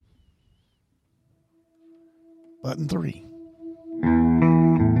Button 3.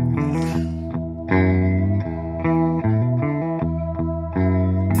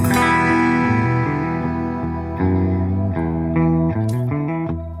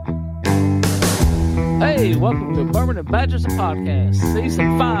 Hey, welcome to Bourbon and Badgers Podcast,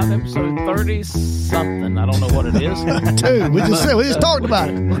 Season 5, Episode 30-something. I don't know what it is. 2. We just talked about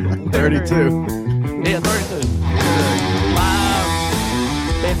it. 32. Yeah, 32.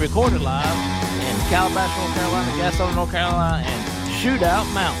 Live, being recorded live in Calabash, North Carolina, Gastonia, North Carolina, and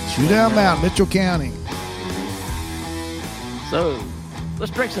Shootout Mountain. Shootout Mountain, Mitchell County. So,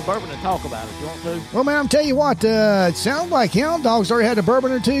 let's drink some bourbon and talk about it. You want to? Well, man, I'm telling you what, it sounds like Hound Dog's already had a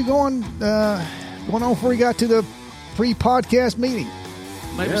bourbon or two going on before he got to the pre-podcast meeting.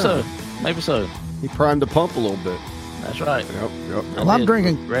 Maybe so. Maybe so. He primed the pump a little bit. That's right. Yep. Well, I'm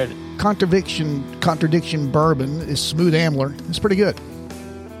drinking Contradiction Bourbon. It's Smooth Ambler. It's pretty good.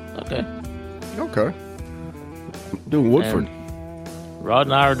 Okay. Doing Woodford. And Rod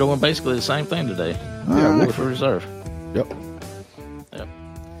and I are doing basically the same thing today. Yeah, Woodford Reserve. Yep. I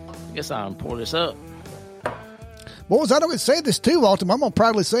guess I'll pour this up. What was I going to say this too, Walter? I'm going to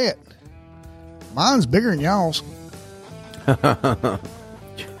proudly say it. Mine's bigger than y'all's.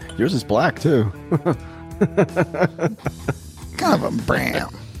 Yours is black, too. Kind of a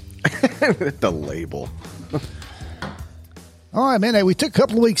brown. The label. All right, man. Hey, we took a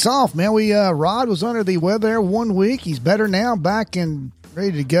couple of weeks off, man. Rod was under the weather there 1 week. He's better now, back and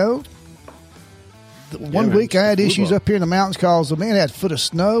ready to go. One week I had issues up here in the mountains because the man had a foot of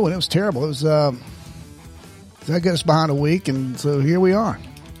snow, and it was terrible. It was that got us behind a week, and so here we are.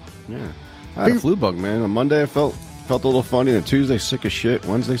 Yeah. I had a flu bug, man. On Monday, I felt a little funny. Then Tuesday, sick as shit.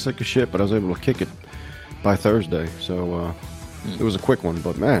 Wednesday, sick as shit. But I was able to kick it by Thursday. So it was a quick one.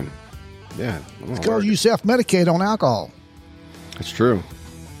 But, man, yeah. It's because you self-medicate on alcohol. It's true.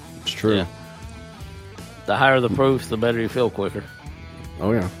 It's true. Yeah. The higher the proof, the better you feel quicker.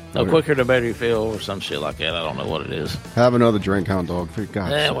 Oh, yeah. No, quicker the better you feel, or some shit like that. I don't know what it is. Have another drink, Hound Dog. For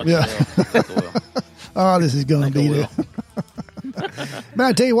God's sake. What the hell? Oh, this is going to be it. But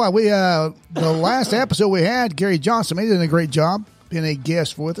I tell you what, the last episode we had, Gary Johnson, he did a great job being a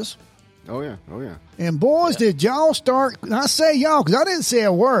guest with us. Oh, yeah. And boys, did y'all start, and I say y'all because I didn't say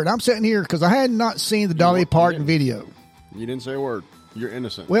a word. I'm sitting here because I had not seen the Dolly Parton video. You didn't say a word. You're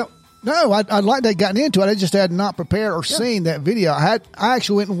innocent. Well, no, I'd like to have gotten into it. I just had not prepared or seen that video. I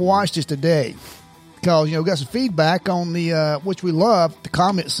actually went and watched this today because, we got some feedback on the, which we love, the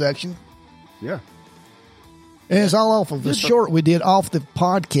comment section. Yeah. And it's all off of the short we did off the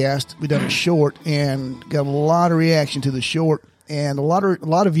podcast. We done a short and got a lot of reaction to the short and a lot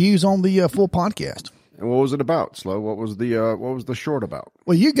of views on the full podcast. And what was it about, Slow? What was the short about?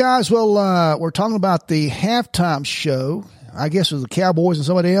 Well, you guys we're talking about the halftime show. I guess it was the Cowboys and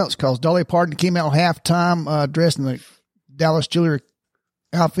somebody else because Dolly Parton came out halftime dressed in the Dallas Jeweler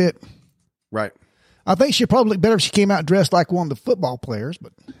outfit. Right. I think she'd probably look better if she came out dressed like one of the football players,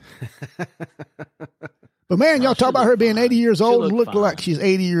 but But man, y'all talk about her being 80 years old and look like she's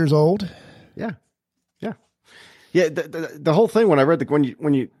 80 years old. Yeah. The whole thing when I read when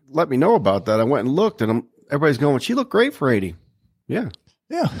you let me know about that, I went and looked, and everybody's going, "She looked great for 80." Yeah,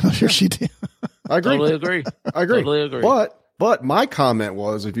 I'm sure she did. I agree. Totally agree. I agree. Totally agree. But my comment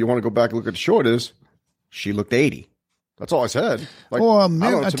was, if you want to go back and look at the short, is she looked 80. That's all I said.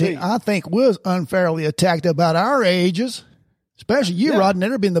 I think was unfairly attacked about our ages, especially you, Rod,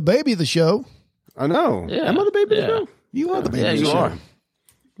 never been the baby of the show. I know. Yeah. Am I the baby of the show? You are the baby of the you show. are.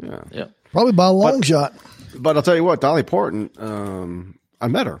 Yeah. Probably by a long shot. But I'll tell you what, Dolly Parton, I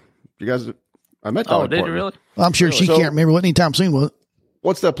met her. I met Dolly Parton. Did you really? I'm sure she can't remember what anytime soon was.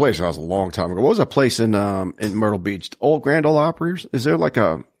 What's that place? That was a long time ago. What was that place in Myrtle Beach? Grand Ole Opry? Is there like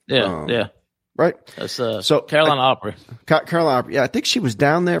a... Yeah. Right? That's Carolina Opry. Carolina Opry. Yeah, I think she was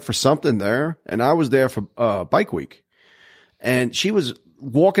down there for something there, and I was there for Bike Week. And she was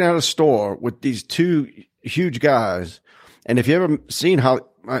walking out of the store with these two huge guys. And if you ever seen how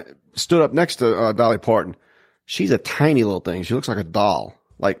I stood up next to Dolly Parton, she's a tiny little thing. She looks like a doll.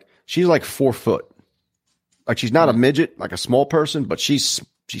 Like, she's like 4 foot. Like, she's not a midget, like a small person, but she's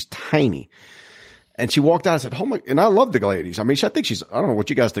tiny. And she walked out and said, "Oh my!" And I love the ladies. I mean, I don't know what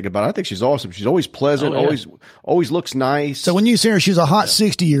you guys think about it. I think she's awesome. She's always pleasant, always looks nice. So when you see her, she's a hot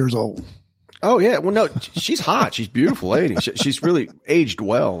 60 years old. Oh yeah, well no, she's hot. She's a beautiful lady. She's really aged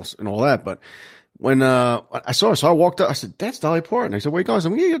well and all that. But when I saw her, so I walked up. I said, "That's Dolly Parton." I said, "Where you going?" I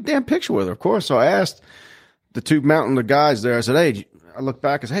said, "Well, you get a damn picture with her, of course." So I asked the two guys there. I said, "Hey," I looked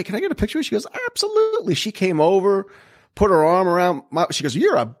back. I said, "Hey, can I get a picture?" She goes, "Absolutely." She came over, put her arm around she goes,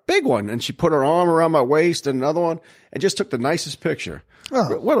 "You're a big one." And she put her arm around my waist and another one and just took the nicest picture.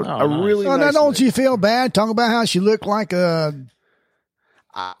 Oh. What a nice. really Well, nice now, don't lady. you feel bad talking about how she looked like a...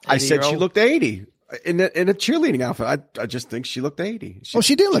 I said she looked 80 in a cheerleading outfit. I just think she looked 80.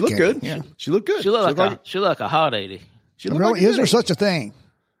 She did look 80. good. Yeah. She looked good. She looked like a hot 80. She looked Really? like a Is there good such a thing?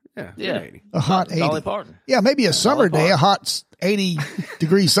 80. Yeah. Yeah. 80. A hot 80? Dolly Parton. Yeah, maybe a summer day, a hot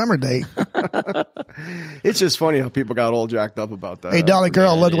 80-degree summer day. It's just funny how people got all jacked up about that. Hey, Dolly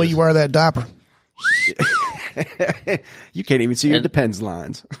girl, I love the way you wear that diaper. You can't even see your depends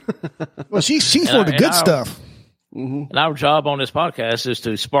lines. Well, she's for the good stuff. And our job on this podcast is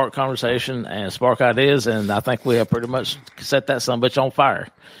to spark conversation and spark ideas, and I think we have pretty much set that sumbitch on fire.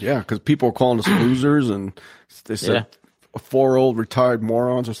 Yeah, because people are calling us losers, and they said 4-old retired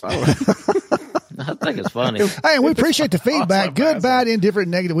morons or something. I think it's funny. Hey, we appreciate the feedback. awesome, Good, man. bad, indifferent,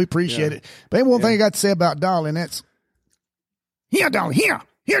 negative. We appreciate it. But one thing I got to say about Dolly, and that's, here, Dolly, here,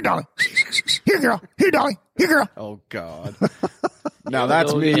 Dolly. Here, girl. Here, Dolly. Here, girl. Oh, God. Now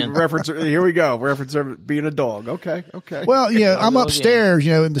that's go me. again. Here we go. Reference being a dog. Okay. Well, yeah, I'm go upstairs,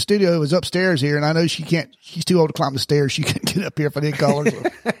 and the studio is upstairs here, and I know she's too old to climb the stairs. She couldn't get up here if I didn't call her.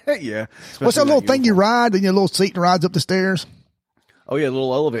 So. Yeah. What's that little thing you ride, and your little seat and rides up the stairs? Oh, yeah, a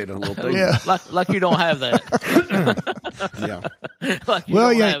little elevator, a little thing. Yeah. Like you don't have that. Yeah. Like you Well,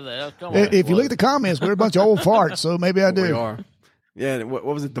 don't yeah. have that. Come on, If you look at the comments, we're a bunch of old farts, so maybe I do. We are. Yeah. And what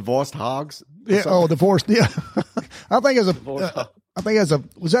was it? Divorced hogs? Yeah. Oh, divorced. Yeah. I think it's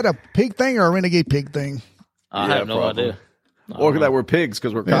was that a pig thing or a renegade pig thing? I Yeah, have no probably. idea. Or that we're pigs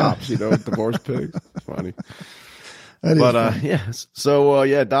because we're cops, divorced pigs. Funny. That is But, funny. yeah. So,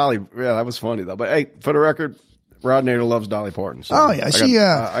 yeah, Dolly. Yeah, that was funny, though. But, hey, for the record, Rod Nader loves Dolly Parton. So Oh, yeah,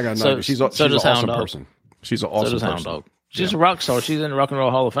 I got So- no. She's so an does awesome Hound Dog. person. She's an So awesome does Hound person. Dog. She's a rock star. She's in the Rock and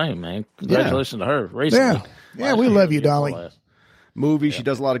Roll Hall of Fame, man. Congratulations to her. Recently. Yeah, we love you, Dolly. Movie. She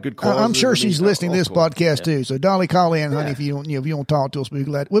does a lot of good causes. I'm sure I mean, she's listening to this awesome. podcast too. So, Dolly, call in, honey, if you want to talk to us. We'd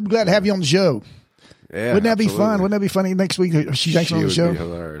be glad to have you on the show. Yeah, Wouldn't that be absolutely. fun? Wouldn't that be funny next week? She's actually on the would show. be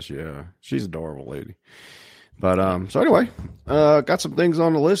hilarious. Yeah, she's an adorable lady. But so anyway, got some things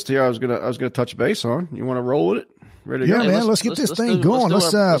on the list here. I was gonna touch base on. You want to roll with it? Ready to Yeah, go? man. let's- Let's get let's- this let's thing do- going.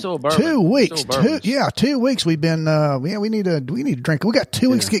 let's do a bourbon. 2 weeks. Let's do a bourbon. 2 weeks. We've been. We need to drink. We got 2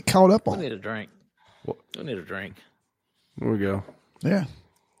 weeks to get caught up We on. need a drink. We need a drink. There we go. Yeah.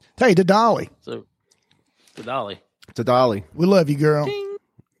 Hey, to Dolly, So, to Dolly. To Dolly. we love you, girl.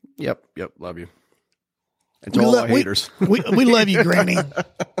 Yep. Love you. And to We all lo- our we- haters. We love you, Granny.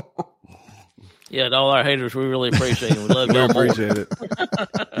 Yeah, to all our haters, we really appreciate it. We love I y'all more. appreciate it.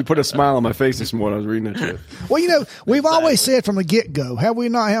 You put a smile on my face this morning. I was reading that shit. Well, we've always said from the get-go, have we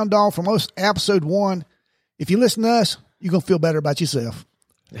not, Hound Dog, from most episode 1, if you listen to us, you're going to feel better about yourself.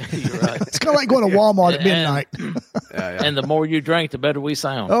 You're right. It's kind of like going to Walmart at And- midnight. Yeah. And the more you drink, the better we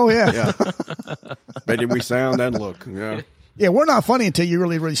sound. Oh, yeah. Yeah. Better we sound and look. Yeah. Yeah, we're not funny until you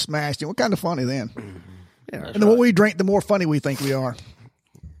really, really smashed it. We're kind of funny then. Yeah. And the more we drink, the more funny we think we are.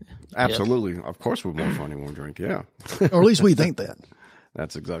 Absolutely. Of course we're more funny when we drink. Yeah. Or at least we think that.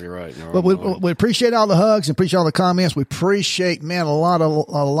 That's exactly right. No, But we appreciate all the hugs and appreciate all the comments. We appreciate, man, a lot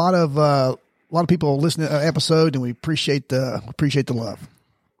of people listening to the episode, and we appreciate the love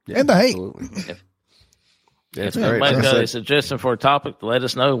and the hate. Absolutely. Yeah, it's If great. anybody Like I got a said, suggestion for a topic, let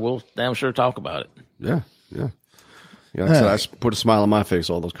us know. We'll damn sure talk about it. Yeah. Like I said, I just put a smile on my face,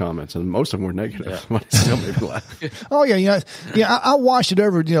 all those comments, and most of them were negative. But it still made me laugh. Oh yeah, I watched it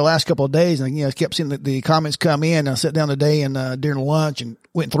over the last couple of days, and kept seeing the comments come in. And I sat down today and during lunch and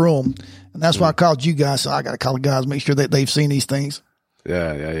went through them, and that's why I called you guys. So I got to call the guys, make sure that they've seen these things.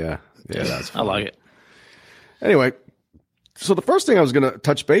 Yeah, that's I like it. Anyway, so the first thing I was going to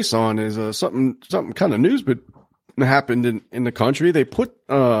touch base on is something kind of news, but happened in the country. They put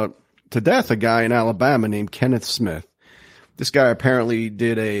to death a guy in Alabama named Kenneth Smith. This guy apparently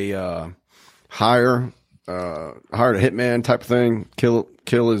did a hired a hitman type of thing, kill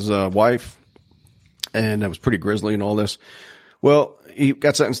his wife, and that was pretty grisly and all this. Well, he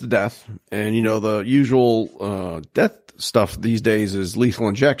got sentenced to death, and the usual death stuff these days is lethal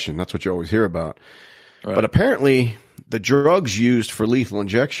injection. That's what you always hear about. Right. But apparently, the drugs used for lethal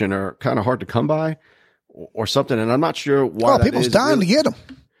injection are kind of hard to come by, or something. And I'm not sure why. Oh, people's dying to get them.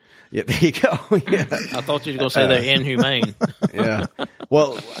 Yeah, there you go. Yeah. I thought you were going to say they're inhumane. Yeah.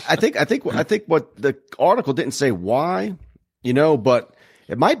 Well, I think what the article didn't say why, but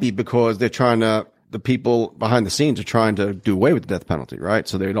it might be because the people behind the scenes are trying to do away with the death penalty, right?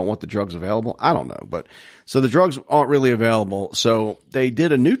 So they don't want the drugs available. I don't know, but so the drugs aren't really available. So they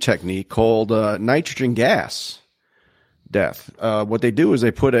did a new technique called nitrogen gas death. What they do is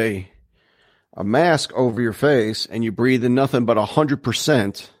they put a a mask over your face and you breathe in nothing but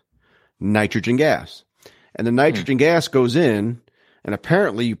 100% nitrogen gas. And the nitrogen gas goes in, and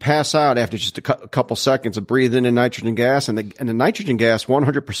apparently you pass out after just a couple seconds of breathing in nitrogen gas, and the nitrogen gas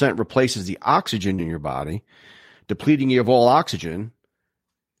 100% replaces the oxygen in your body, depleting you of all oxygen,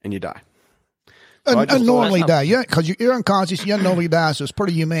 and you die. So unknowingly die. Yeah, because you're unconscious, you unknowingly die, so it's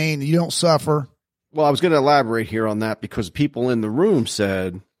pretty humane. You don't suffer. Well, I was going to elaborate here on that because people in the room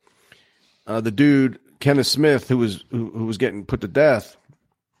said the dude, Kenneth Smith, who was getting put to death,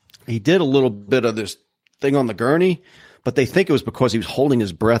 he did a little bit of this thing on the gurney, but they think it was because he was holding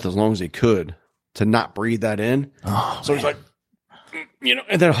his breath as long as he could to not breathe that in. Oh, so he's like,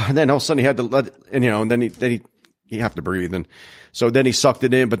 and then all of a sudden he had to let it, and then he have to breathe, and so then he sucked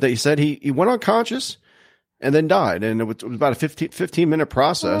it in. But they said he went unconscious and then died, and it was about a 15-minute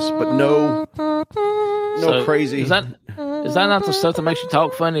process, but no crazy. Is that not the stuff that makes you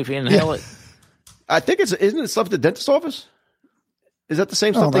talk funny if you inhale it? I think isn't it stuff at the dentist's office? Is that the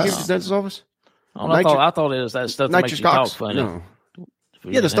same stuff they give at the dentist's office? I thought it was that stuff that makes you talk funny. No.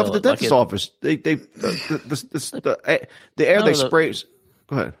 Yeah, the stuff at the dentist's office. The air they spray.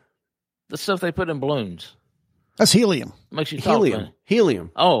 Go ahead. The stuff they put in balloons. That's helium. Makes you talk funny.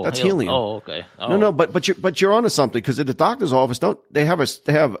 Helium. Oh, that's helium. Oh, okay. Oh. No, but you're onto something because at the doctor's office, they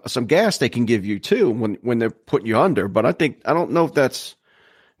have some gas they can give you too when they're putting you under. But I don't know if that's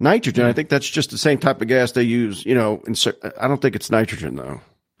nitrogen. I think that's just the same type of gas they use. I don't think it's nitrogen though.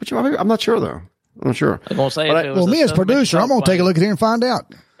 But I'm not sure though. I'm not sure. I'm gonna say me as producer, I'm gonna take a look at here and find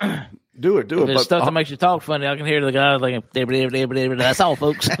out. Do it. If it's stuff that makes you talk funny, I can hear the guy like, that's all,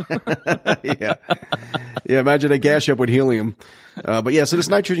 folks. Yeah. Imagine they gas you up with helium. But yeah, so this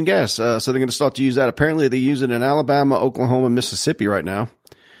nitrogen gas. So they're going to start to use that. Apparently, they use it in Alabama, Oklahoma, and Mississippi right now.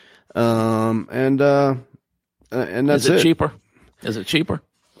 And that's it. Is it cheaper?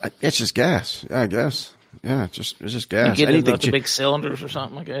 It's just gas, I guess. Yeah, it's just gas. You get it like the big cylinders or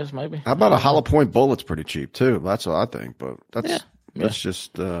something, I guess, maybe. How about a hollow point bullet's pretty cheap too? That's what I think. But that's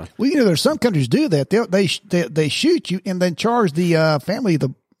just. Well, there's some countries do that. They shoot you and then charge the family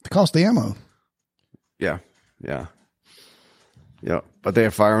the cost of the ammo. Yeah. But they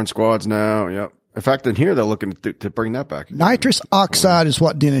have firing squads now. Yep. In fact, in here they're looking to bring that back. Nitrous oxide is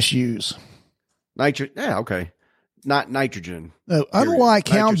what dentists use. Yeah. Okay. Not nitrogen. No, unlike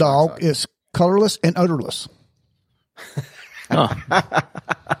hound dog, it's colorless and odorless. That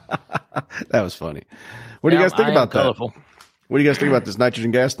was funny. What do you guys think about that? Colorful. What do you guys think about this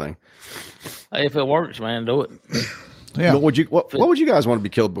nitrogen gas thing? Hey, if it works, man, do it. Yeah. What would you guys want to be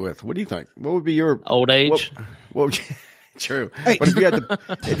killed with? What do you think? What would be your old age? What would you, true. Hey. But if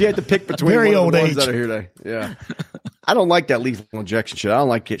you had to pick between very one of the old ones age that are here today, yeah. I don't like that lethal injection shit. I don't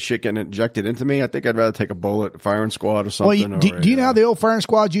like shit getting injected into me. I think I'd rather take a bullet, firing squad, or something. Well, do you know how the old firing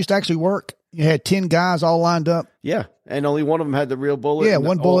squads used to actually work? You had 10 guys all lined up. Yeah, and only one of them had the real bullet. Yeah,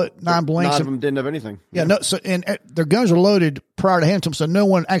 one bullet, 9 blanks. None of them didn't have anything. Yeah, no. So and their guns were loaded prior to handing them, so no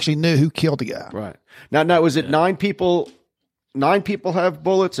one actually knew who killed the guy. Right now, is it 9 people? 9 people have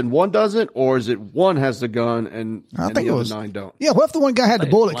bullets and one doesn't, or is it one has the gun and I think the it was 9 don't? Yeah, what if the one guy had the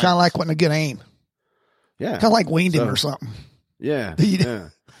bullet, kind of like wasn't a good aim? Yeah, kind of like weaned him or something. Yeah,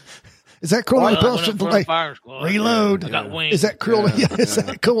 Is that cruel? Reload. Yeah. Is that cruel? Yeah. Is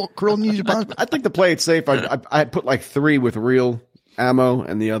that cruel news? I think to play it safe, I put like 3 with real ammo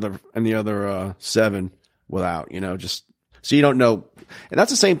and the other 7 without. Just so you don't know. And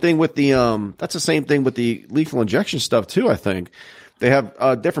that's the same thing with the lethal injection stuff too. I think they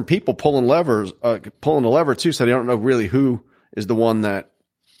have different people pulling the lever too, so they don't know really who is the one that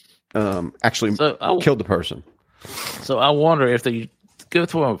actually killed the person. So I wonder if they go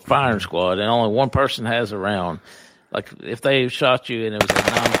through a firing squad and only one person has a round, like if they shot you and it was a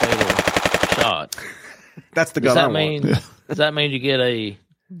non-fatal shot. That's the gun. Does that mean you get a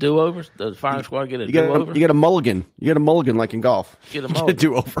do-over? Does the firing squad get a do-over? You get a mulligan. You get a mulligan like in golf. You get a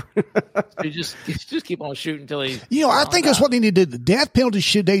do-over. you just keep on shooting until he. I think that's what they need to do. The death penalty,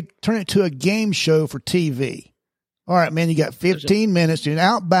 should they turn it to a game show for TV? All right, man, you got 15 minutes. You're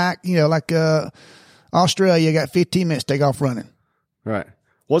out back, like Australia, you got 15 minutes. Take off running. Right.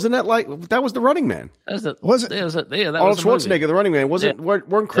 Wasn't that that was the Running Man? Was it? Yeah, that Arnold was Schwarzenegger, the Running Man.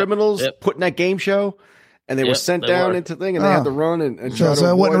 Weren't criminals putting that game show? And they were sent down into the thing, and they had to run and try to so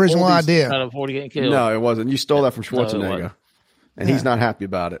it wasn't an original idea. Try to avoid getting killed. No, it wasn't. You stole that from Schwarzenegger. And he's not happy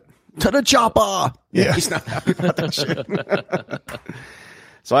about it. To the chopper! Yeah, he's not happy about that shit.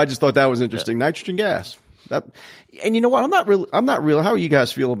 So I just thought that was interesting. Nitrogen gas. And you know what? I'm not real. How do you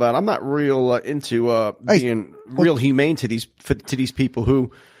guys feel about it? I'm not real into being real humane to these people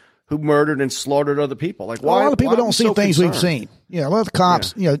who murdered and slaughtered other people. Like, why? A lot of people don't see things we've seen. Yeah, a lot of the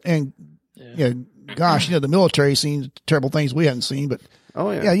cops, and gosh, the military seen terrible things we hadn't seen, but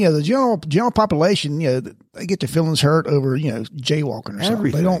the general population, they get their feelings hurt over jaywalking or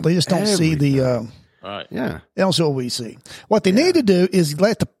something. They just don't see the right. Yeah, they don't see what we see. What they need to do is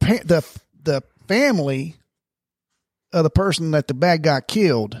let the family of the person that the bad guy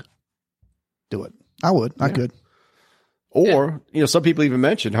killed do it. I could. Or, some people even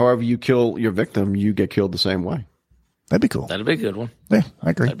mentioned, however you kill your victim, you get killed the same way. That'd be cool. That'd be a good one. Yeah, I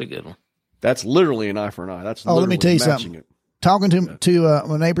agree. That'd be a good one. That's literally an eye for an eye. That's let me tell you something. Talking to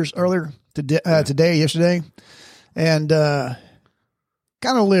my neighbors earlier yesterday, and kind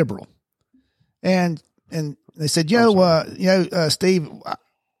of liberal, and they said, Steve,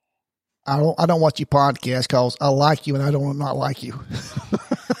 I don't watch your podcast because I like you and I don't not like you.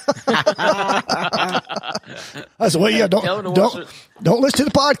 I said, well, don't listen to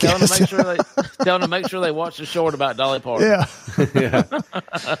the podcast. Tell them to make sure they watch the short about Dolly Parton. Yeah.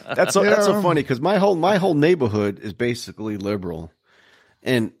 That's so funny because my whole neighborhood is basically liberal.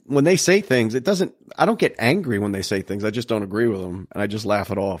 And when they say things, I don't get angry when they say things. I just don't agree with them and I just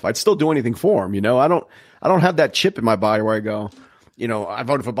laugh it off. I'd still do anything for them. I don't have that chip in my body where I go, I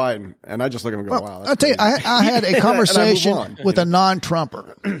voted for Biden, and I just look at him and go, wow. I'll tell you, I had a conversation with a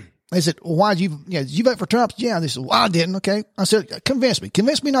non-Trumper. They said, well, why did you vote for Trump? Yeah. They said, well, I didn't. Okay. I said, convince me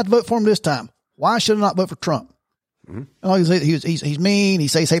not to vote for him this time. Why should I not vote for Trump? Mm-hmm. And like I said, he's mean. He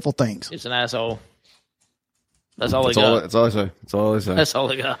says hateful things. He's an asshole. That's all he got. That's all I say. That's all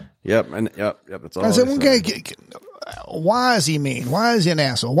he got. Yep. And yep. That's all I said, say. Why is he mean? Why is he an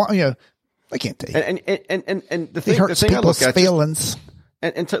asshole? Why, I can't take it. And the thing I look at feelings.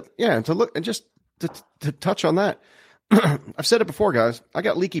 To touch on that, I've said it before, guys. I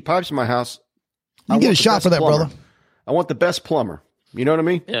got leaky pipes in my house. You get a shot for that, plumber. brother. I want the best plumber. You know what I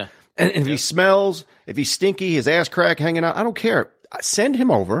mean? Yeah. And if he smells, if he's stinky, his ass crack hanging out, I don't care. I send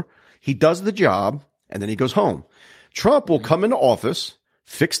him over. He does the job, and then he goes home. Trump will come into office,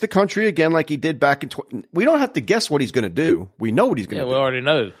 fix the country again like he did back in we don't have to guess what he's going to do. We know what he's going to do. Yeah, we already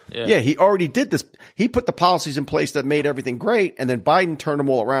know. Yeah, he already did this. He put the policies in place that made everything great, and then Biden turned them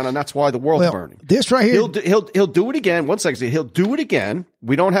all around, and that's why the world's burning. This right here. He'll do it again. 1 second. He'll do it again.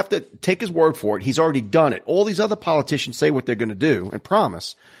 We don't have to take his word for it. He's already done it. All these other politicians say what they're going to do and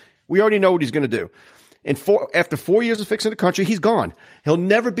promise. We already know what he's going to do. And after 4 years of fixing the country, he's gone. He'll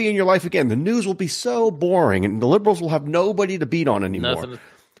never be in your life again. The news will be so boring, and the liberals will have nobody to beat on anymore. Nothing.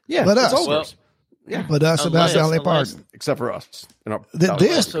 Yeah, but it's us. over. Yeah, but us about Dolly Parton, except for us.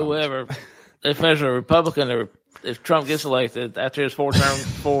 Whoever, if there's a Republican or if Trump gets elected after his 4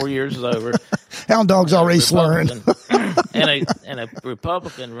 years is over, Hound Dog's already slurring, and a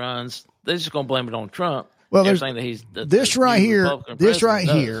Republican runs, they're just going to blame it on Trump. Well, they're saying that he's this right here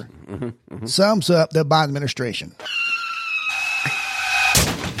sums up the Biden administration.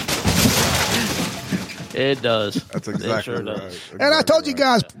 It does. That's exactly right. Does. And I told you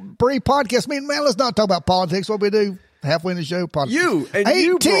guys pre-podcast, man, let's not talk about politics. What we do halfway in the show, podcast. You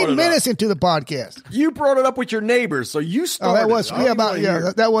 18 minutes into the podcast. You brought it up with your neighbors, so you started. That was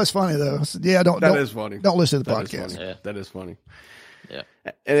that was funny though. Yeah, that is funny. Don't listen to the podcast. That is funny. Yeah.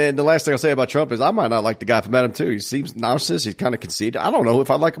 And then the last thing I'll say about Trump is I might not like the guy if I met him too. He seems narcissist. He's kind of conceited. I don't know if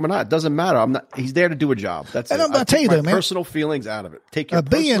I like him or not. It doesn't matter. He's there to do a job. That's it. I'm going to tell you though, man. Personal feelings out of it. Take your a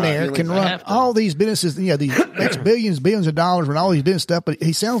billionaire can run all these businesses. These makes billions of dollars and all these business stuff. But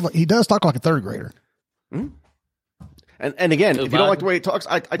he does talk like a third grader. Mm-hmm. And again, if you don't like the way he talks,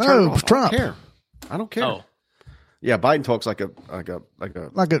 I turn it off. Trump. I don't care. Oh. Yeah, Biden talks like a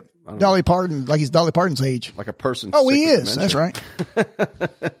Dolly Parton, like he's Dolly Parton's age, like a person. Oh, he is. That's right.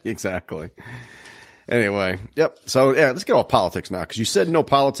 Exactly. Anyway, yep. So yeah, let's get off politics now because you said no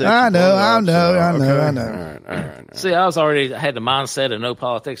politics. I know. All right. See, I had the mindset of no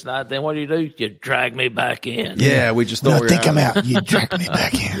politics. Now, then what do? You drag me back in. Yeah, we just thought. I think I'm out. You drag me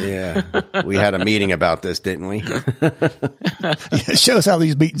back in. Yeah, we had a meeting about this, didn't we? Show us how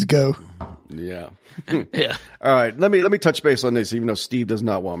these meetings go. Yeah. Yeah. All right. Let me touch base on this, even though Steve does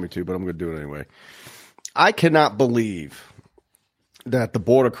not want me to, but I'm going to do it anyway. I cannot believe that the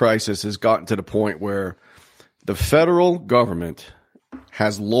border crisis has gotten to the point where the federal government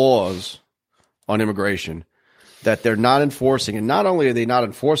has laws on immigration that they're not enforcing. And not only are they not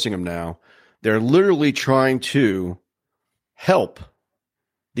enforcing them now, they're literally trying to help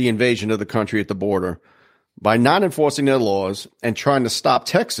the invasion of the country at the border by not enforcing their laws and trying to stop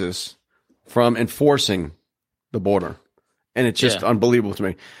Texas from enforcing the border. And it's just unbelievable to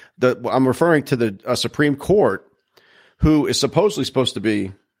me. I'm referring to the Supreme Court, who is supposedly supposed to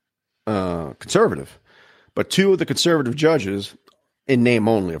be conservative. But two of the conservative judges, in name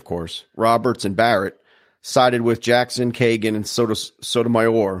only, of course, Roberts and Barrett, sided with Jackson, Kagan, and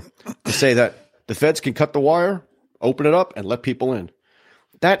Sotomayor to say that the feds can cut the wire, open it up, and let people in.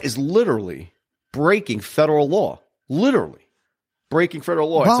 That is literally breaking federal law. Literally breaking federal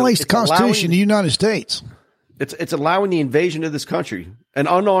law. Violates the Constitution of the United States. It's allowing the invasion of this country, an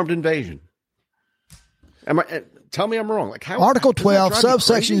unarmed invasion. Tell me I'm wrong. Like how? Article 12,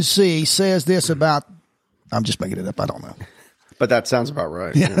 subsection C says this about. I'm just making it up. I don't know. But that sounds about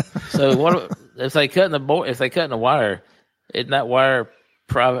right. Yeah. So what if they cut in the wire? Isn't that wire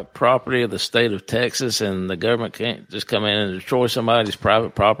private property of the state of Texas, and the government can't just come in and destroy somebody's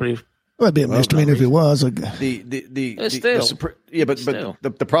private property? Well, it'd be a misdemeanor if it was. But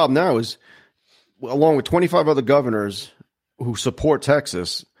the problem now is, along with 25 other governors who support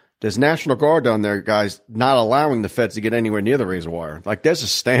Texas, there's National Guard down there, guys, not allowing the feds to get anywhere near the razor wire. Like there's a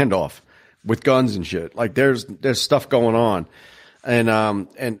standoff with guns and shit. Like there's stuff going on,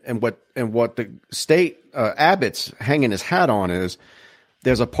 and what the state Abbott's hanging his hat on is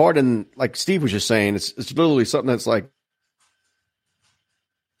there's a part in, like Steve was just saying, it's literally something that's like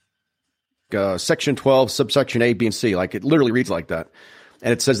Section 12, subsection A, B, and C. Like it literally reads like that,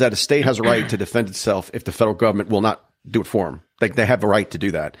 and it says that a state has a right to defend itself if the federal government will not do it for them. They have a right to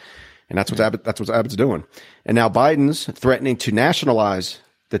do that, and that's what Abbott's doing. And now Biden's threatening to nationalize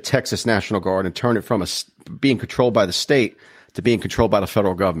the Texas National Guard and turn it from being controlled by the state to being controlled by the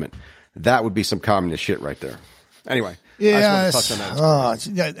federal government. That would be some communist shit right there. Anyway, yeah,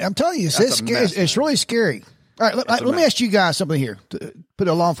 I'm telling you, it's really scary. All right, let me ask you guys something here to put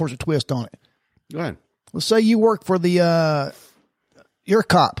a law enforcement twist on it. Go ahead. Let's say you work for you're a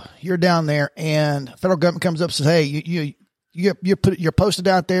cop. You're down there, and federal government comes up and says, "Hey, you're posted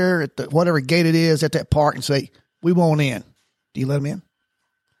out there at whatever gate it is at that park," and say, "We won't in." Do you let them in?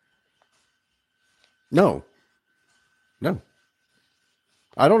 No.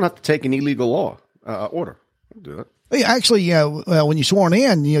 I don't have to take an illegal law order. I don't do that. Yeah, actually, when you're sworn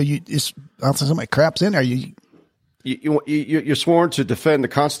in, I'll say somebody craps in there. You're sworn to defend the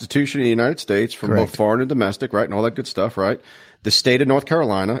Constitution of the United States from Correct. both foreign and domestic, right, and all that good stuff, right? The state of North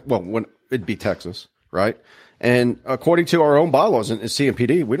Carolina, well, it'd be Texas, right? And according to our own bylaws in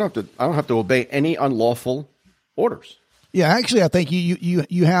CMPD, I don't have to obey any unlawful orders. Yeah, actually, I think you're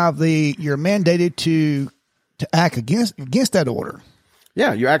mandated to act against that order.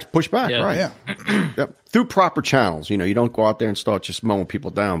 Yeah, you push back, right? Yeah. Yep. Through proper channels. You don't go out there and start just mowing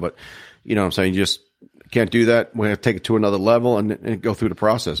people down, but you know what I'm saying? You just can't do that. We're going to take it to another level and go through the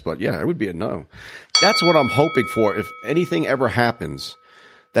process. But yeah, it would be a no. That's what I'm hoping for. If anything ever happens,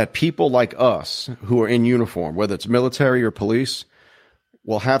 that people like us who are in uniform, whether it's military or police,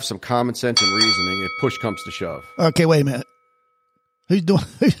 will have some common sense and reasoning if push comes to shove. Okay, wait a minute. Who's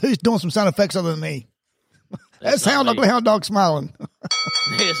doing some sound effects other than me? That's Hound Dog smiling.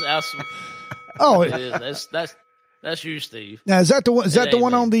 Yes, oh, it is. That's you, Steve. Now is that the one? Is that the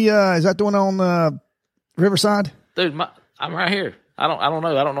one on the? Is that the one on Riverside? Dude, I'm right here. I don't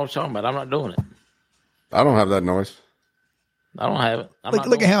know. I don't know what you're talking about. I'm not doing it. I don't have that noise. I don't have it.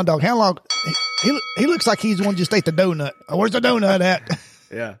 Look at Hound Dog. Hound Dog. He looks like he's the one just ate the donut. Oh, where's the donut at?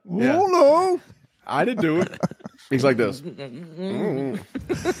 Yeah. Oh no, I didn't do it. He's like this. Anyway.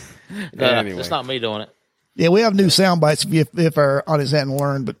 It's not me doing it. Yeah, we have new sound bites if our audience hadn't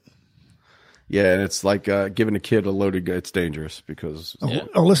learned, but yeah, and it's like giving a kid a loaded gun. It's dangerous because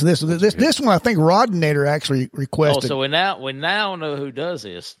listen to this one. I think Rodinator actually requested. Oh, so we now know who does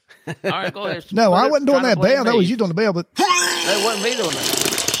this. All right, go ahead. No, I wasn't doing that bell. That was you doing the bell, but that wasn't me doing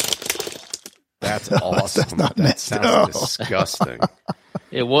that. That's awesome. That sounds disgusting.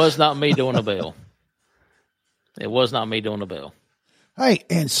 It was not me doing the bell. It was not me doing the bell. Hey,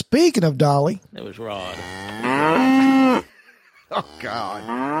 and speaking of Dolly, it was Rod. Oh God!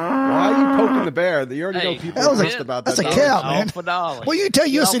 Why are you poking the bear? You already know people are pissed about that. That's a cow, man. For Dolly. Well, you tell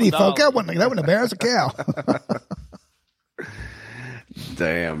your city folk that wasn't a bear. It's a cow.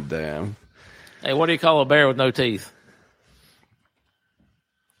 Damn. Hey, what do you call a bear with no teeth?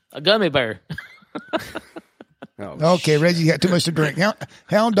 A gummy bear. Oh, okay, Reggie, you got too much to drink.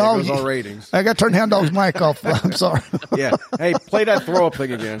 Hound Dog. Our ratings. I got to turn Hound Dog's mic off. I'm sorry. Yeah. Hey, play that throw up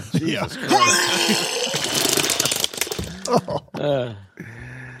thing again. Jesus Christ.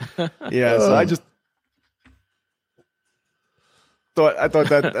 Yeah. So I just thought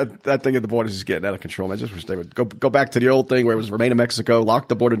that thing at the border is just getting out of control. I just wish they would go back to the old thing where it was remain in Mexico, lock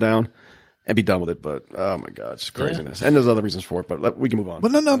the border down, and be done with it. But oh my God, it's craziness. Yeah. And there's other reasons for it, but we can move on.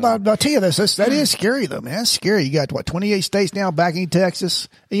 Well, no, but I'll tell you this. That is scary though, man. That's scary. You got 28 states now backing Texas,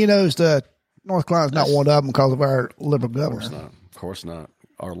 and North Carolina's not one of them because of our liberal governor. Of course not.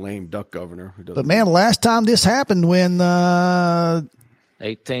 Our lame duck governor. But man, last time this happened when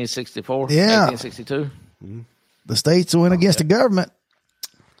 1864. Yeah. 1862. The states went against the government.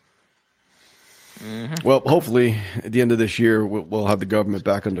 Mm-hmm. Well, hopefully at the end of this year, we'll have the government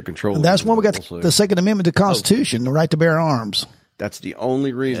back under control. And that's when we got the Second Amendment to the Constitution, the right to bear arms. That's the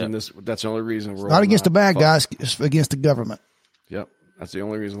only reason that's the only reason we're not against the bad guys, it's against the government. Yep. That's the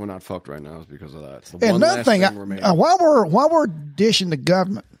only reason we're not fucked right now is because of that. It's the and one another thing, while we're dishing the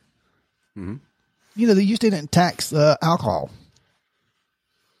government, you know, they used to didn't tax alcohol.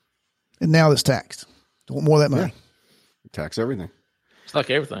 And now it's taxed. They want more of that money. Yeah. Tax everything. It's like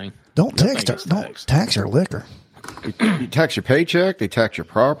everything. Don't tax our liquor. You tax your paycheck. They tax your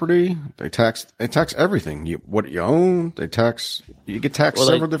property. They tax everything. What you own. You get taxed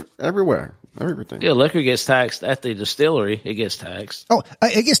everywhere. Everything. Yeah, liquor gets taxed at the distillery. It gets taxed. Oh,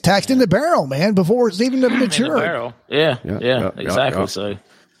 it gets taxed in the barrel, man, before it's even matured. In the barrel. Yeah, exactly. Yeah. So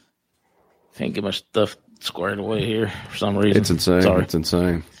can't get my stuff squared away here for some reason. It's insane. Sorry. It's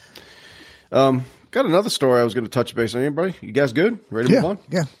insane. Got another story I was going to touch base on. Anybody? You guys good? Ready to move on?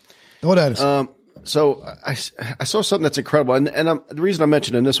 Yeah. What that is? So I saw something that's incredible, and the reason I'm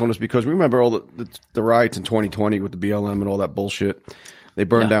mentioning this one is because we remember all the riots in 2020 with the BLM and all that bullshit. They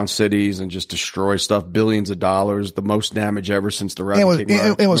burned down cities and just destroy stuff, billions of dollars, the most damage ever since the riot.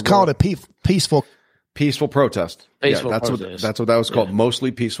 It was called a peaceful protest. That's what that was called. Yeah.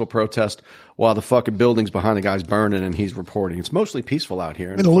 Mostly peaceful protest, while the fucking buildings behind the guy's burning and he's reporting. It's mostly peaceful out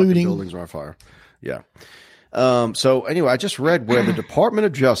here, and the looting. buildings are on fire. Yeah. So anyway, I just read where the Department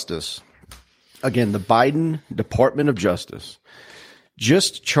of Justice, again, the Biden Department of Justice,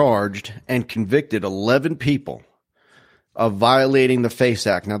 just charged and convicted 11 people of violating the FACE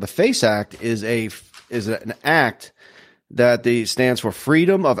Act. Now, the FACE Act is an act that stands for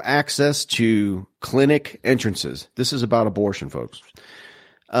Freedom of Access to Clinic Entrances. This is about abortion, folks.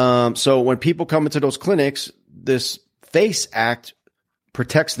 So when people come into those clinics, this FACE Act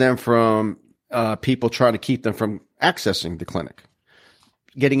protects them from people trying to keep them from accessing the clinic,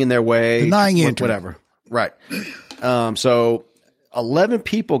 getting in their way, denying entry, whatever. Right. So 11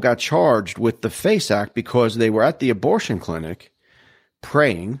 people got charged with the FACE Act because they were at the abortion clinic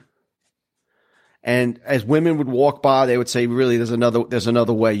praying. And as women would walk by, they would say, really, there's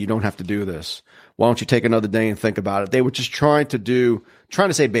another way. You don't have to do this. Why don't you take another day and think about it? They were just trying to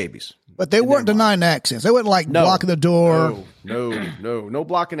save babies. But they weren't denying access. They weren't blocking the door. No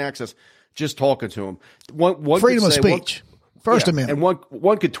blocking access. Just talking to them. One freedom of speech. First Amendment. And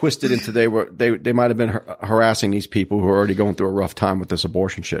one could twist it into they might have been harassing these people who are already going through a rough time with this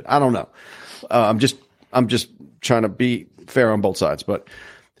abortion shit. I don't know. I'm just trying to be fair on both sides. But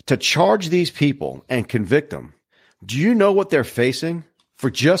to charge these people and convict them, do you know what they're facing for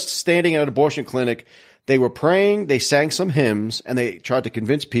just standing at an abortion clinic? They were praying, they sang some hymns, and they tried to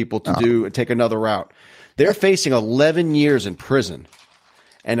convince people to take another route. They're facing 11 years in prison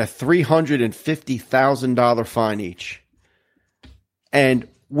and a $350,000 fine each. And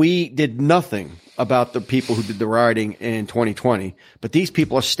we did nothing about the people who did the rioting in 2020, but these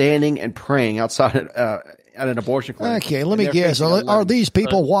people are standing and praying outside at an abortion clinic. Okay, let me guess. Are these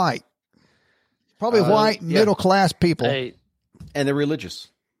people white? Probably white, middle-class people. And they're religious.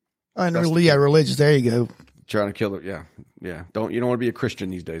 Religious. There you go. Trying to kill it. Yeah. You don't want to be a Christian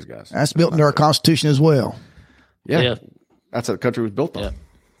these days, guys. That's built into our Constitution as well. Yeah. That's how the country was built on. Yeah.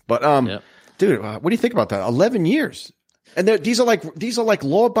 But, dude, what do you think about that? 11 years. And these are like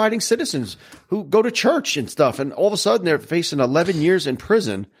law-abiding citizens who go to church and stuff, and all of a sudden they're facing 11 years in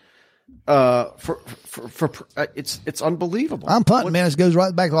prison. It's unbelievable. I'm punting, man. It goes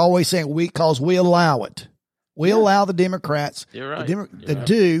right back to always saying because we allow it. We allow the Democrats to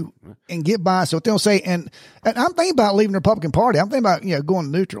do and get by. So what they'll say, and I'm thinking about leaving the Republican Party. I'm thinking about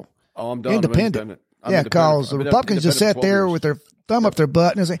going neutral. Oh, I'm done. Independent. Because the Republicans just sat there with their thumb up their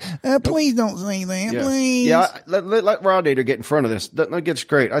butt and say, please don't say that, please. Yeah, let Rod Nader get in front of this. That gets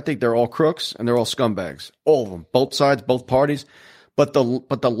great. I think they're all crooks and they're all scumbags. All of them. Both sides, both parties. But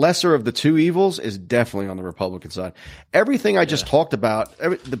the lesser of the two evils is definitely on the Republican side. Everything I just talked about,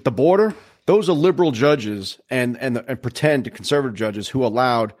 the border, those are liberal judges and pretend conservative judges who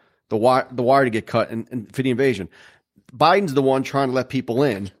allowed the wire to get cut and for the invasion. Biden's the one trying to let people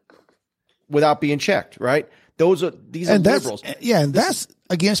in without being checked, right? These are liberals. Yeah, and that's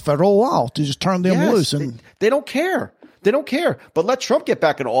against federal law to just turn them loose. And they don't care. They don't care. But let Trump get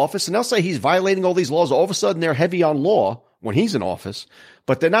back in office and they'll say he's violating all these laws. All of a sudden they're heavy on law when he's in office,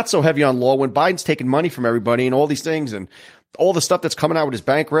 but they're not so heavy on law when Biden's taking money from everybody and all these things and all the stuff that's coming out with his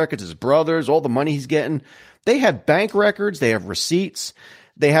bank records, his brothers, all the money he's getting. They have bank records. They have receipts.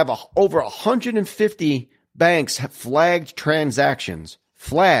 They have over 150 banks have flagged transactions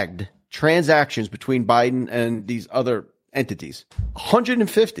between Biden and these other entities.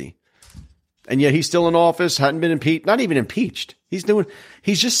 150. And yet he's still in office, hadn't been impeached, not even impeached. He's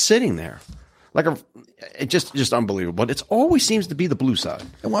just sitting there. Just unbelievable. But it always seems to be the blue side.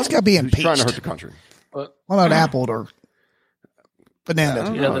 Well, it's got to be impeached. Trying to hurt the country. Well, not appled or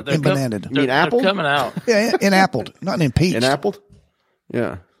bananaed. You mean apple? Coming out. Yeah, inappled, not impeached. Inappled?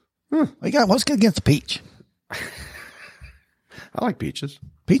 Yeah. What's good against the peach? I like peaches.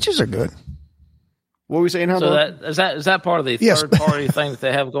 Peaches are good. What were we saying? So is that part of the third party thing that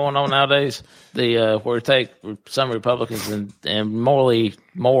they have going on nowadays? The where you take some Republicans and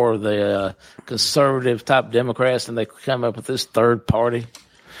more the conservative type Democrats, and they come up with this third party.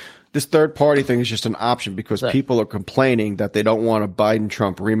 This third party thing is just an option because people are complaining that they don't want a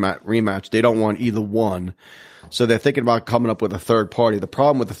Biden-Trump rematch. They don't want either one. So they're thinking about coming up with a third party. The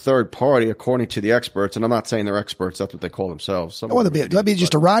problem with the third party, according to the experts, and I'm not saying they're experts, that's what they call themselves. That'd be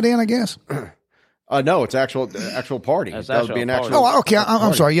just a write-in, I guess? No, it's actual party. That would be an actual. Oh, okay.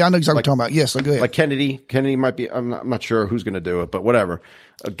 I'm sorry. Yeah, I know exactly what you're talking about. Yes, go ahead. Like Kennedy might be. I'm not sure who's going to do it, but whatever.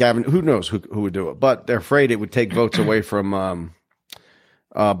 Gavin, who knows who would do it? But they're afraid it would take votes away from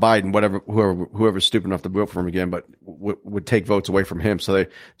Biden, whoever's stupid enough to vote for him again, but would take votes away from him. So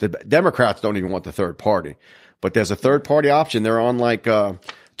the Democrats don't even want the third party, but there's a third party option. They're on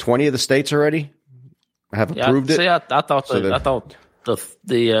 20 of the states already have approved it. See, I thought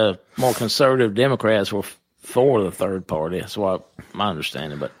the more conservative Democrats were for the third party. That's what my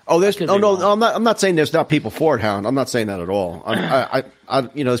understanding. But I'm not saying there's not people for it, Hound. I'm not saying that at all.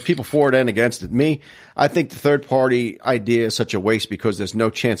 There's people for it and against it. I think the third party idea is such a waste because there's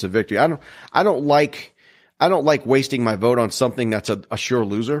no chance of victory. I don't like wasting my vote on something that's a sure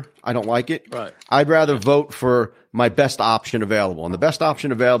loser. I don't like it. Right. I'd rather vote for my best option available. And the best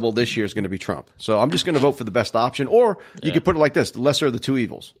option available this year is going to be Trump. So I'm just going to vote for the best option. Or you could put it like this, the lesser of the two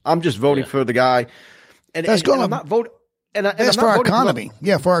evils. I'm just voting for the guy. And I'm not voting. That's for our economy.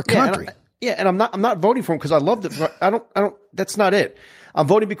 For our country. And I'm not voting for him because I love it. I don't, that's not it. I'm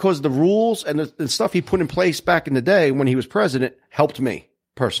voting because the rules and the stuff he put in place back in the day when he was president helped me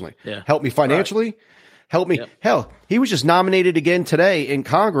personally. Yeah. Helped me financially. Right. Help me. Yep. Hell, he was just nominated again today in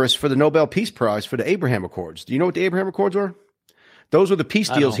Congress for the Nobel Peace Prize for the Abraham Accords. Do you know what the Abraham Accords were? Those were the peace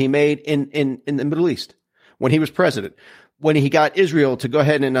deals he made in the Middle East when he was president. When he got Israel to go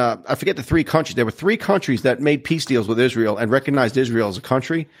ahead and, I forget the three countries. There were three countries that made peace deals with Israel and recognized Israel as a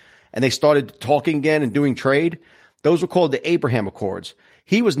country. And they started talking again and doing trade. Those were called the Abraham Accords.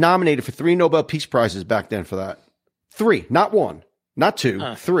 He was nominated for 3 Nobel Peace Prizes back then for that. 3, not 1. Not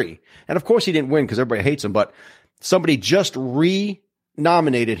 2, 3. And of course he didn't win because everybody hates him, but somebody just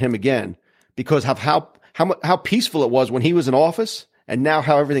re-nominated him again because of how peaceful it was when he was in office and now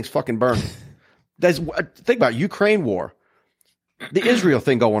how everything's fucking burning. Think about it, Ukraine war, the Israel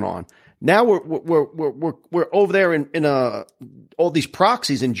thing going on. Now we're over there in all these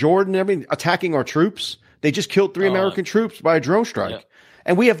proxies in Jordan and everything attacking our troops. They just killed 3 American troops by a drone strike. Yeah.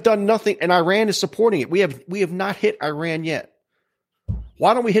 And we have done nothing and Iran is supporting it. We have not hit Iran yet.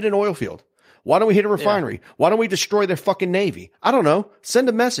 Why don't we hit an oil field? Why don't we hit a refinery? Yeah. Why don't we destroy their fucking Navy? I don't know. Send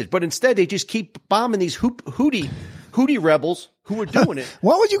a message. But instead, they just keep bombing these Houthi rebels who are doing it.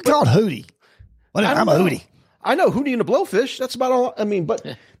 What would you call Houthi? I'm a Houthi. I know Houthi and the Blowfish. That's about all. I mean, but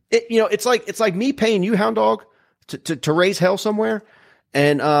it's like me paying you, Hound Dog, to raise hell somewhere,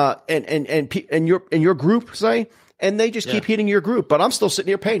 and your group say, and they just keep hitting your group. But I'm still sitting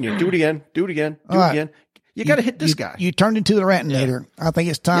here paying you. Do it again. Do it again. Do it again. You got to hit this guy. You turned into the Rantinator. Yeah. I think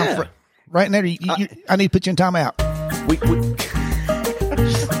it's time for Rantinator. I need to put you in timeout.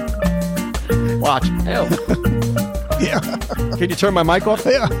 Watch. Hell. Yeah. Can you turn my mic off?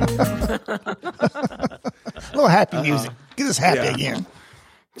 Yeah. A little happy music. Get us happy again.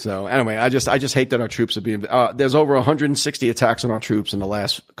 So anyway, I just hate that our troops are being. There's over 160 attacks on our troops in the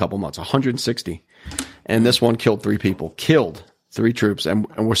last couple months. 160, and this one killed 3 people. Killed 3 troops, and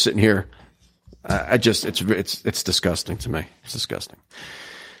we're sitting here. It's disgusting to me. It's disgusting.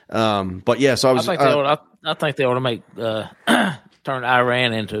 But yeah, so I think they ought to make turn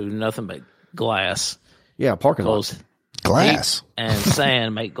Iran into nothing but glass. Yeah, parking lot. Glass and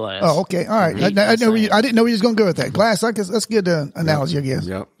sand make glass. Oh, okay, all right. I didn't know where you was going to go with that. Glass. That's good analogy, I guess.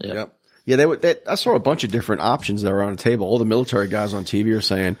 Yep. Yeah, I saw a bunch of different options that were on the table. All the military guys on TV are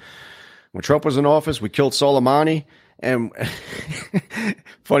saying, when Trump was in office, we killed Soleimani. And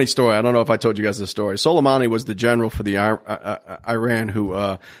funny story. I don't know if I told you guys this story. Soleimani was the general for the Iran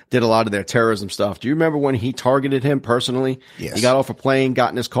who did a lot of their terrorism stuff. Do you remember when he targeted him personally? Yes. He got off a plane, got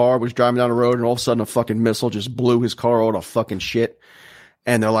in his car, was driving down the road, and all of a sudden a fucking missile just blew his car all to fucking shit.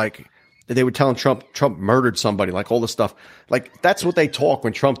 And they're like, they were telling Trump murdered somebody, like all this stuff. Like that's what they talk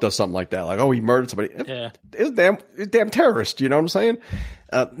when Trump does something like that. Like, oh, he murdered somebody. Yeah. It's a damn terrorist. You know what I'm saying?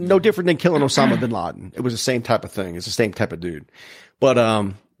 No different than killing Osama bin Laden. It was the same type of thing. It's the same type of dude. But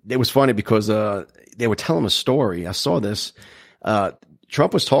it was funny because they were telling a story. I saw this.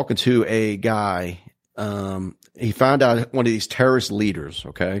 Trump was talking to a guy. He found out one of these terrorist leaders.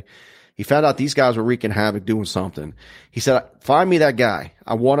 Okay. He found out these guys were wreaking havoc, doing something. He said, find me that guy.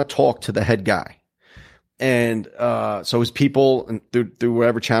 I want to talk to the head guy. And so his people and through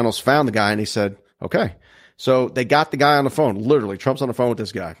whatever channels found the guy, and he said, okay. So they got the guy on the phone. Literally, Trump's on the phone with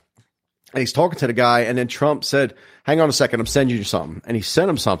this guy. And he's talking to the guy, and then Trump said, hang on a second, I'm sending you something. And he sent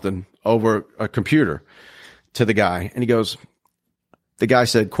him something over a computer to the guy. And the guy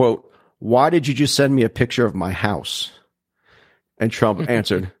said, quote, why did you just send me a picture of my house? And Trump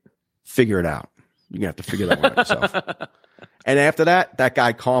answered, figure it out. You're going to have to figure that one out yourself. And after that, that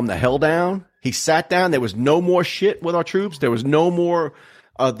guy calmed the hell down. He sat down. There was no more shit with our troops. There was no more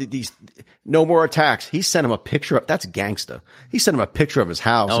no more attacks. He sent him a picture of, that's gangster. He sent him a picture of his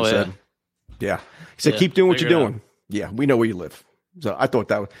house and said, yeah. He said, keep doing what you're doing. Yeah, we know where you live. So I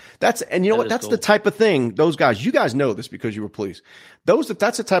thought and you know what? That's cool. The type of thing those guys, you guys know this because you were police. That's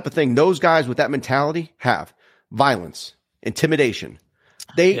the type of thing those guys with that mentality have. Violence, intimidation.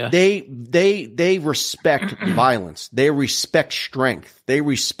 They respect violence. They respect strength. They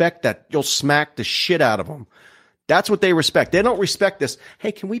respect that you'll smack the shit out of them. That's what they respect. They don't respect this.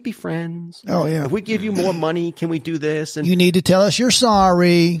 Hey, can we be friends? Oh, yeah. If we give you more money, can we do this? And you need to tell us you're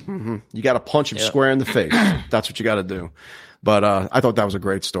sorry. Mm-hmm. You got to punch him square in the face. That's what you got to do. But I thought that was a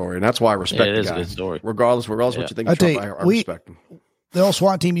great story, and that's why I respect the guy. It is a good story. Regardless what you think of Trump, I respect him. The old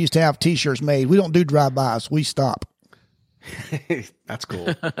SWAT team used to have T-shirts made. We don't do drive-bys. We stop. That's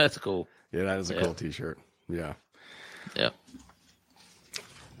cool. That's cool. Yeah, that is a cool T-shirt. Yeah. Yeah.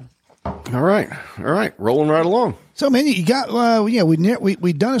 All right. Rolling right along. So, man, you got,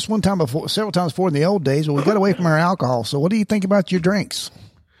 we done this one time before, several times before in the old days, but we got away from our alcohol. So what do you think about your drinks?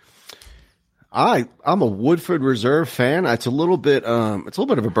 I'm a Woodford Reserve fan. It's a little bit of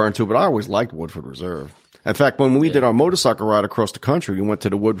a burn to it, but I always liked Woodford Reserve. In fact, when we did our motorcycle ride across the country, we went to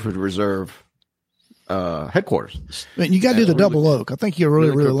the Woodford Reserve headquarters. Man, you got to do the double oak. I think you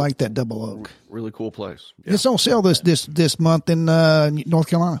really like that double oak. Really cool place. Yeah. It's on sale this month in North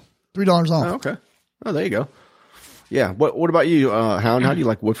Carolina. $3 off. Oh, okay. Oh, there you go. Yeah. What about you, Hound? How do you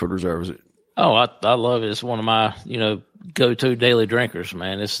like Woodford Reserve? Is it? Oh, I love it. It's one of my go-to daily drinkers,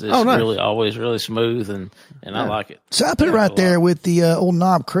 man. It's nice. Really always really smooth and I like it. So I put it right there with the old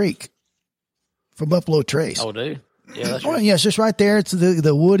Knob Creek from Buffalo Trace. Oh, do? Yeah, that's right. Yeah, it's just right there. It's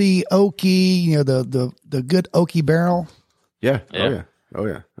the woody, oaky, the good oaky barrel. Yeah. Oh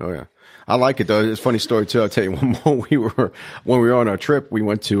yeah. I like it though. It's a funny story too. I'll tell you one more. When we were on our trip, we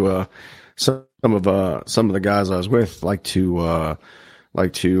went to some of the guys I was with like to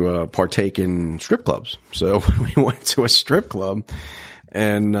partake in strip clubs. So we went to a strip club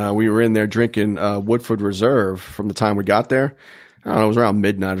and we were in there drinking Woodford Reserve from the time we got there. I don't know, it was around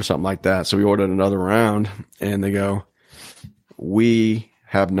midnight or something like that. So we ordered another round and they go, we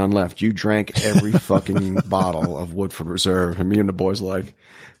have none left. You drank every fucking bottle of Woodford Reserve. And me and the boys like,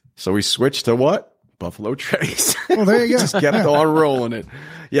 so we switched to what? Buffalo Trace. Well, there you go. Just kept on rolling it.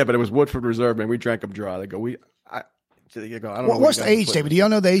 Yeah, but it was Woodford Reserve, man. We drank them dry. They go, I don't know. What's the age statement? Do y'all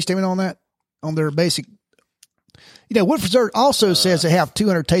know the age statement on that? On their basic. Woodford Reserve also says they have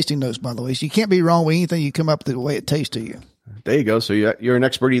 200 tasting notes, by the way. So you can't be wrong with anything you come up with the way it tastes to you. There you go. So you're an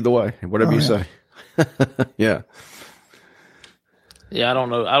expert either way, whatever you say. Yeah. Yeah, I don't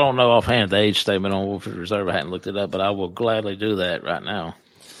know offhand the age statement on Woodford Reserve. I hadn't looked it up, but I will gladly do that right now.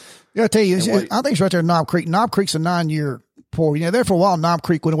 Yeah, I tell you, I think it's right there in Knob Creek. Knob Creek's a 9-year pour. There for a while, Knob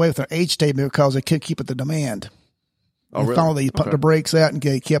Creek went away with their age statement because they could keep it the demand. Oh, really? Finally, they put the brakes out and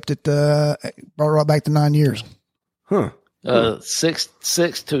kept it brought right back to 9 years. Huh. 6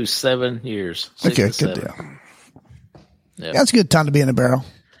 to 7 years. Okay, good deal. Yep. That's a good time to be in a barrel.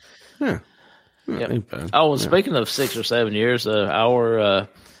 Yeah. Oh, speaking of 6 or 7 years, our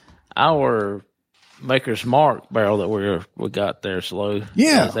Maker's Mark barrel that we got there slow.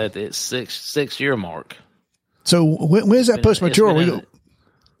 Yeah, is at its 6-year mark. So when is that post mature?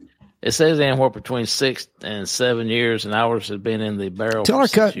 It says anywhere between 6 and 7 years, and ours has been in the barrel. Tell our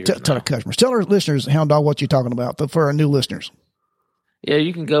customers, tell our listeners, Hound Dog, what you're talking about for our new listeners. Yeah,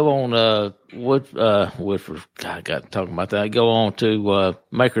 you can go on Woodford. God, I got talking about that. Go on to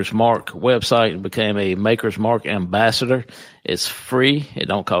Maker's Mark website and become a Maker's Mark ambassador. It's free. It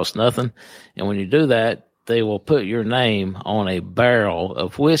don't cost nothing. And when you do that, they will put your name on a barrel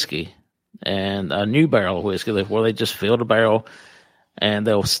of whiskey, and a new barrel of whiskey where they just filled a barrel and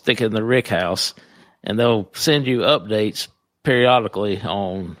they'll stick it in the rick house, and they'll send you updates periodically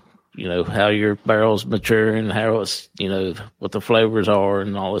on, how your barrel's maturing, how it's, what the flavors are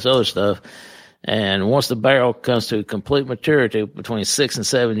and all this other stuff. And once the barrel comes to complete maturity between 6 and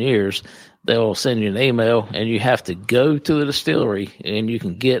 7 years, they'll send you an email, and you have to go to the distillery, and you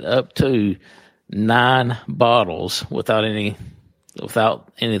can get up to 9 bottles without anything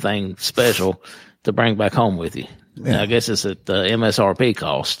special to bring back home with you. Yeah. Now, I guess it's at the MSRP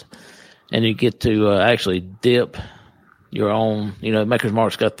cost, and you get to actually dip your own. Maker's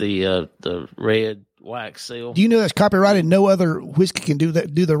Mark's got the red wax seal. Do you know that's copyrighted? No other whiskey can do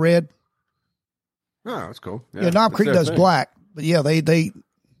that. Do the red. Oh, that's cool. Yeah, Knob Creek does black, but yeah, they. Yeah.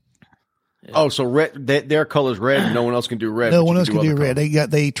 Oh, so red. Their color's red. No one else can do red. No one else can do red.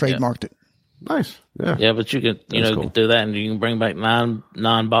 They trademarked it. Nice. Yeah. Yeah, but you can cool. do that, and you can bring back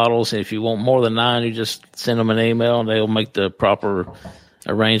nine bottles. And if you want more than 9, you just send them an email, and they'll make the proper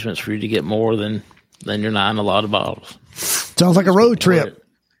arrangements for you to get more than your 9 allotted bottles. Sounds like a road trip.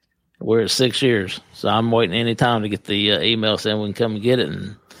 We're at 6 years, so I'm waiting any time to get the email saying we can come and get it,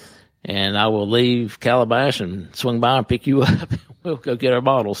 and I will leave Calabash and swing by and pick you up. We'll go get our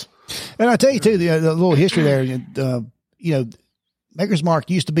bottles. And I tell you too, the little history there. Maker's Mark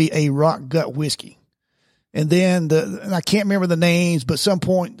used to be a rock gut whiskey, and then and I can't remember the names, but at some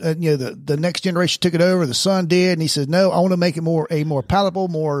point, the next generation took it over. The son did, and he said, "No, I want to make it a more palatable,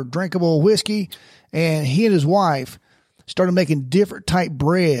 more drinkable whiskey." And he and his wife started making different type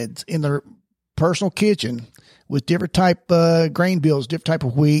breads in their personal kitchen with different type grain bills, different type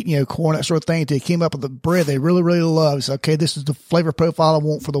of wheat, corn, that sort of thing. They came up with a bread they really, really loved. It's okay. This is the flavor profile I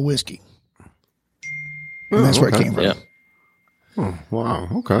want for the whiskey, and that's where it came from. Yeah. Oh, wow.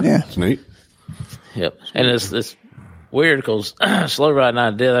 Okay. Yeah. That's neat. Yep. And it's weird because Slow Ride and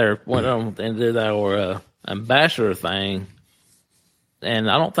I went on and did our ambassador thing,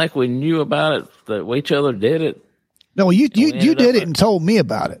 and I don't think we knew about it, that we each other did it. No, you did it and told me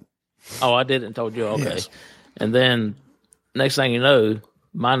about it. Oh, I did it and told you. Okay. Yes. And then next thing you know,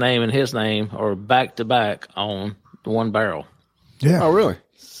 my name and his name are back to back on the one barrel. Yeah. Oh, really?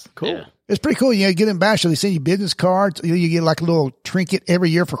 Cool. Yeah. It's pretty cool. You get ambassador. They send you business cards. You get like a little trinket every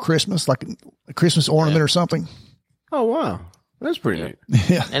year for Christmas, like a Christmas ornament or something. Oh, wow. That's pretty neat.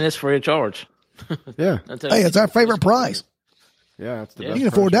 Yeah. And it's free of charge. Yeah. Hey, it's our favorite price. Yeah. That's the best. You can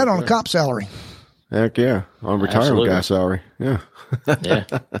afford that on a cop salary. Heck yeah. On retirement guy salary. Yeah. Yeah.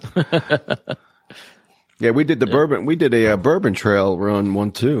 Yeah, we did the bourbon. We did a bourbon trail run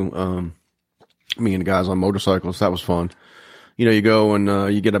one too. Me and the guys on motorcycles. That was fun. You go and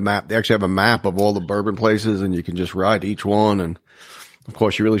you get a map. They actually have a map of all the bourbon places, and you can just ride each one. And of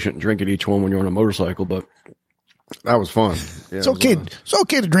course, you really shouldn't drink at each one when you're on a motorcycle, but that was fun. Yeah, it's okay. It's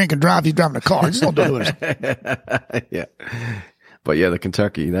okay to drink and drive if you're driving a car. Just don't do it. Yeah. But yeah, the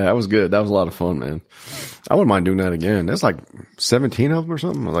Kentucky, that was good. That was a lot of fun, man. I wouldn't mind doing that again. There's like 17 of them or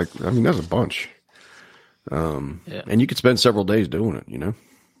something. There's a bunch. And you could spend several days doing it,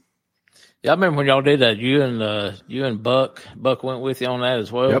 Yeah, I remember when y'all did that. You and Buck went with you on that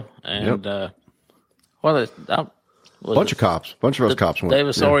as well. Yep. And bunch of cops. Bunch of us cops went.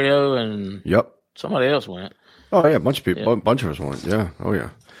 David Sorio and somebody else went. Oh yeah, a bunch of people. Yeah. A bunch of us went. Yeah. Oh yeah.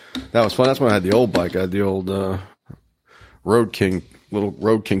 That was fun. That's when I had the old bike. I had the old Road King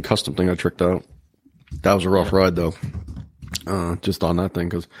custom thing I tricked out. That was a rough ride though. Just on that thing,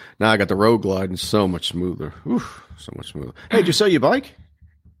 because now I got the Road Glide and so much smoother. Oof, so much smoother. Hey, did you sell your bike?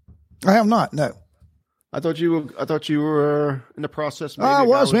 I have not. No. I thought you were in the process. I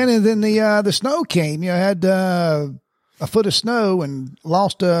was, man. And then the snow came. I had a foot of snow and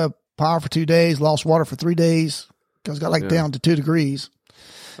lost power for 2 days, lost water for 3 days because it got down to 2 degrees.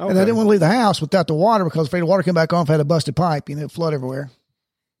 Okay. And I didn't want to leave the house without the water because if the water came back on, if I had a busted pipe, it'd flood everywhere.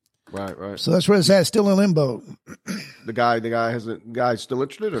 Right. So that's where it's at. Still in limbo. The guy still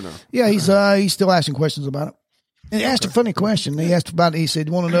interested or no? Yeah, he's still asking questions about it. And he asked a funny question. He asked about it. He said,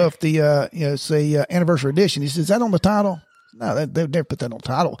 "You want to know if the anniversary edition?" He says, "Is that on the title?" No, they've never put that on the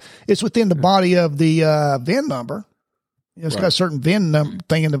title. It's within the body of the VIN number. It's got a certain VIN number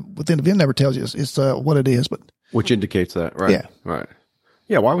thing within the VIN number tells you it's what it is, but which indicates that, right? Yeah, right.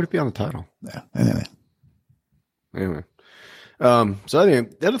 Yeah, why would it be on the title? Yeah. Anyway. So anyway,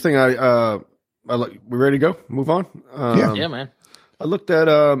 the other thing we ready to go? Move on? Yeah, man. I looked at,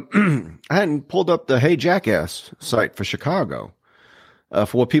 I hadn't pulled up the Hey Jackass site for Chicago,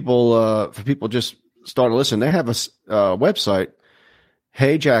 for people just starting to listen. They have a website,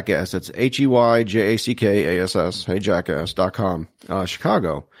 Hey Jackass. That's HEYJACKASS, heyjackass.com,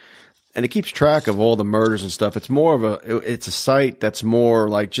 Chicago. And it keeps track of all the murders and stuff. It's more of it's a site that's more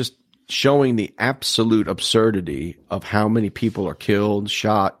like just showing the absolute absurdity of how many people are killed,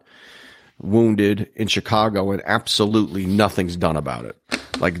 shot, wounded in Chicago, and absolutely nothing's done about it.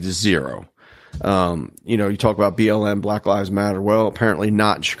 Like zero. You talk about BLM, Black Lives Matter. Well, apparently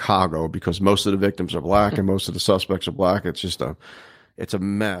not in Chicago because most of the victims are black and most of the suspects are black. It's just it's a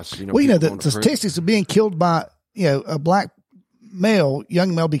mess. The statistics of being killed by, a black male,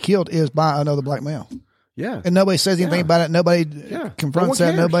 young male be killed is by another black male. Yeah. And nobody says anything about it. Nobody confronts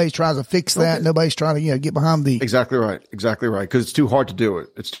that. Nobody tries to fix that. Nobody's trying to, get behind the. Exactly right. Because it's too hard to do it.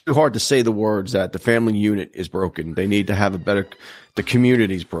 It's too hard to say the words that the family unit is broken. They need to have the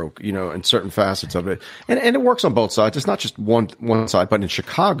community's broke, in certain facets of it. And it works on both sides. It's not just one side, but in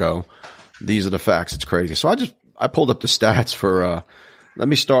Chicago, these are the facts. It's crazy. So I pulled up the stats for, let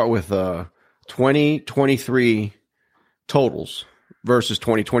me start with, 2023 totals versus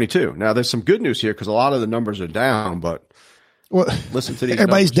 2022. Now, there's some good news here because a lot of the numbers are down, but listen to these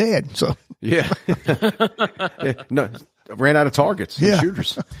everybody's numbers. Dead, so. Yeah. No, ran out of targets and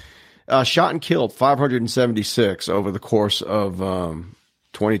shooters. Shot and killed 576 over the course of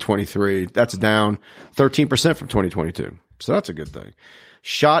 2023. That's down 13% from 2022. So that's a good thing.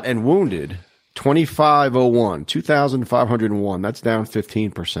 Shot and wounded 2,501. That's down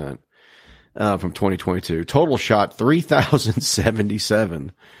 15%. From 2022. Total shot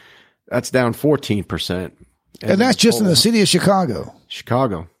 3,077. That's down 14%. And that's just in the city of Chicago.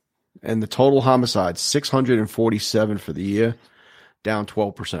 And the total homicide 647 for the year, down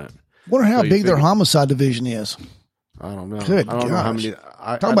 12%. Wonder how big their homicide division is. I don't know. Good I don't know how many.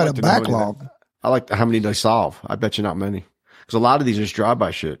 Talk about a backlog. I like how many they solve. I bet you not many. Because a lot of these are just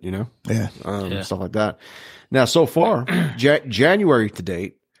drive-by shit, Yeah. Stuff like that. Now, so far, January to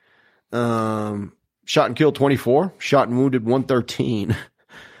date, shot and killed 24, shot and wounded 113,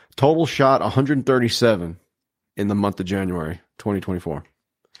 total shot 137 in the month of January 2024.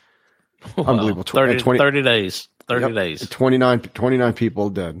 Wow. Unbelievable. 30 days. 30 days. 29 people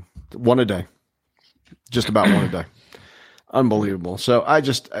dead. One a day. Just about one a day. Unbelievable. So I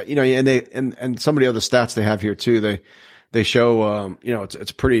just, and some of the other stats they have here too, they show,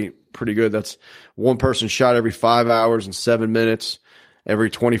 it's pretty good. That's one person shot every 5 hours and 7 minutes.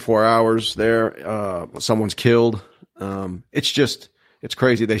 Every 24 hours there, someone's killed. It's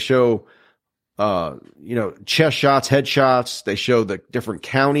crazy. They show, chest shots, head shots. They show the different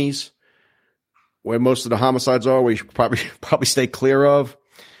counties where most of the homicides are, we should probably stay clear of.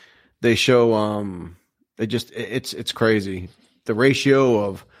 They show, it's crazy. The ratio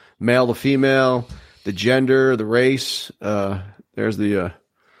of male to female, the gender, the race, there's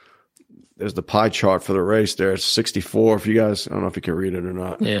the pie chart for the race there. It's 64. If you guys, I don't know if you can read it or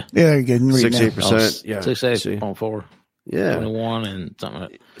not. Yeah. Yeah, you can read 68%. Yeah. 68.4. Yeah. 21 and something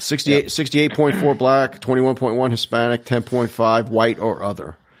like that. 68.4 black, 21.1 Hispanic, 10.5 white or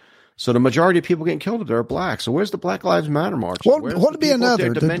other. So the majority of people getting killed are black. So where's the Black Lives Matter march? What would be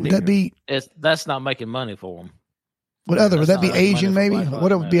another? That's not making money for them. What other? Would that be Asian maybe?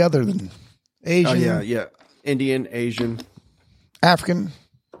 What would be other than Asian? Oh, yeah. Indian, Asian. African?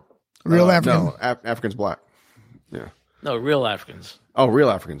 Real African? No, African's black. Yeah. No, real Africans. Oh, real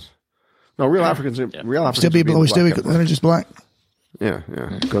Africans. No, real Africans. Yeah. Real Africans. They're just black. Yeah.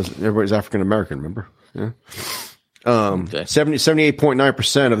 Because everybody's African American. Remember? Yeah.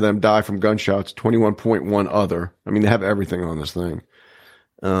 78.9% of them die from gunshots. 21.1 other. I mean, they have everything on this thing.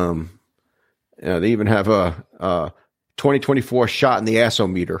 They even have a 2024 shot in the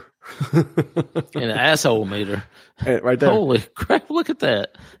assometer. In the asshole meter. Right there. Holy crap, look at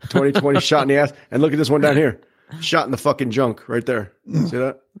that. 2020 shot in the ass. And look at this one down here. Shot in the fucking junk right there. See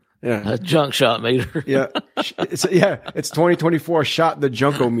that? Yeah. A junk shot meter. Yeah. It's 2024 shot in the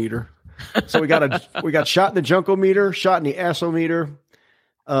junkometer. So we got shot in the junkometer, shot in the assometer,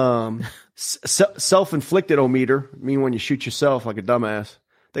 self-inflicted ometer, mean when you shoot yourself like a dumbass.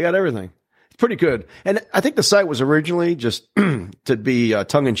 They got everything. It's pretty good. And I think the site was originally just to be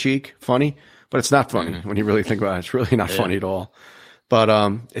tongue-in-cheek, funny, but it's not funny when you really think about it. It's really not funny at all. But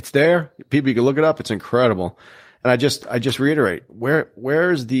it's there. People, you can look it up. It's incredible. And I just reiterate,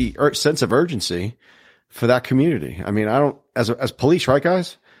 where's the sense of urgency for that community? I mean, I don't, as police, right,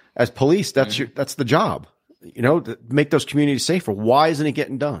 guys? As police, that's the job, to make those communities safer. Why isn't it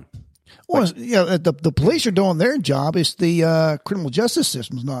getting done? Well, the police are doing their job. It's the criminal justice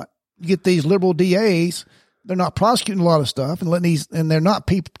system's not. You get these liberal DAs, they're not prosecuting a lot of stuff and they're not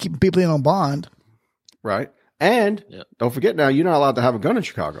keeping people in on bond. Right. And don't forget now, you're not allowed to have a gun in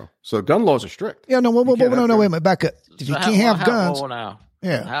Chicago. So gun laws are strict. Yeah, no, wait a minute, back up. If you can't have guns.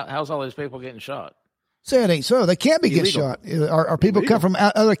 How's all these people getting shot? Say it ain't so. They can't be getting shot. Are people come from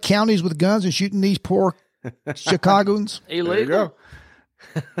other counties with guns and shooting these poor Chicagoans? Illegal.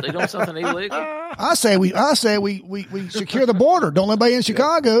 They doing something illegal? I say we secure the border. Don't let anybody in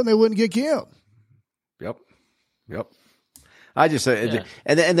Chicago, and they wouldn't get killed. Yep. I just say,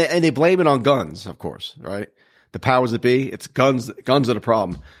 and they blame it on guns, of course, right? The powers that be, it's guns. Guns are the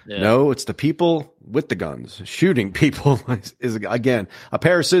problem. Yeah. No, it's the people with the guns shooting people. Is again, a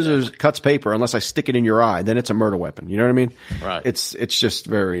pair of scissors cuts paper unless I stick it in your eye. Then it's a murder weapon. You know what I mean? Right. It's just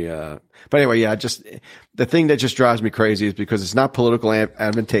very. But anyway, just the thing that just drives me crazy is because it's not politically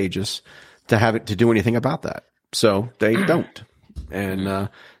advantageous to have it to do anything about that. So they don't. And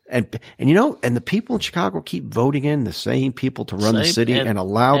the people in Chicago keep voting in the same people to run the city and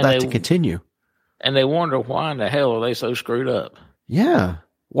allow that to continue. And they wonder why in the hell are they so screwed up? Yeah.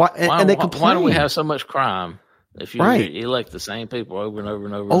 Why they complain. Why do we have so much crime if you elect the same people over and over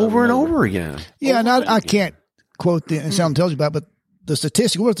and over again? Yeah, and I can't quote and sound tells you about, but the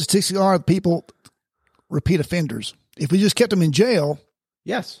statistics, what the statistics are, people repeat offenders. If we just kept them in jail,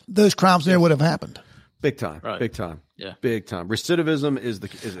 those crimes never would have happened. Big time. Right. Big time. Yeah. Big time. Recidivism is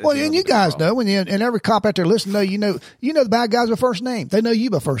well, and you guys know, and every cop out there listening, you know the bad guys by first name. They know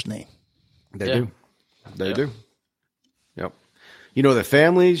you by first name. They do. They do. Yep. You know their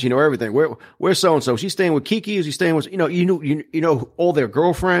families. You know everything. Where's so and so? She's staying with Kiki. Is he staying with? You know all their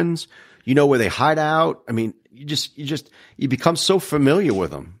girlfriends. You know where they hide out. I mean, you become so familiar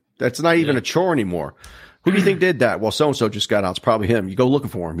with them. That's not even a chore anymore. Who do you think did that? Well, so and so just got out. It's probably him. You go looking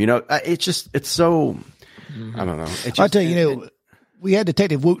for him. You know, it's so. I don't know. I tell you, we had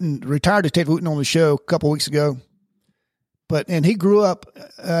retired Detective Wooten on the show a couple of weeks ago. And he grew up,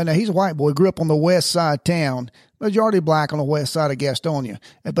 now he's a white boy, grew up on the west side of town, majority black on the west side of Gastonia.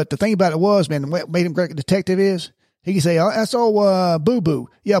 But the thing about it was, man, what made him great detective is, he can say, oh, that's old Boo Boo.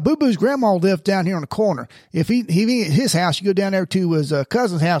 Yeah, Boo Boo's grandma lived down here on the corner. If he his house, you go down there to his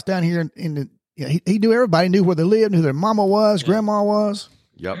cousin's house down here he knew everybody, knew where they lived, knew their mama was, grandma was.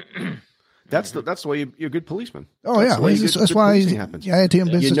 Yep. That's the way you're a good policeman. Oh, that's why he's happens. Yeah, you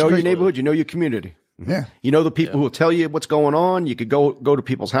know your neighborhood, you know your community. Yeah. You know the people who will tell you what's going on. You could go to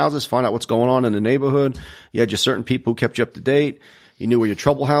people's houses, find out what's going on in the neighborhood. You had just certain people who kept you up to date. You knew where your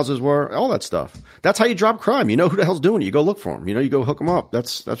trouble houses were, all that stuff. That's how you drop crime. You know who the hell's doing it. You go look for them. You know, you go hook them up.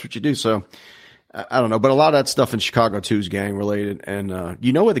 That's what you do. So I don't know, but a lot of that stuff in Chicago too is gang related. And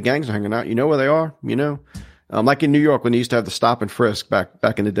you know where the gangs are hanging out. You know where they are. You know, like in New York when they used to have the stop and frisk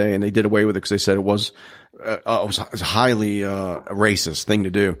back in the day, and they did away with it because they said it was a highly racist thing to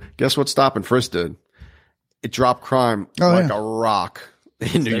do. Guess what? Stop and frisk did. It dropped crime a rock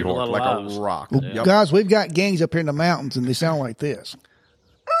in New York, like a rock. Well, guys, we've got gangs up here in the mountains, and they sound like this.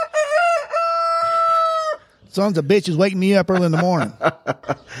 Sons of bitches waking me up early in the morning.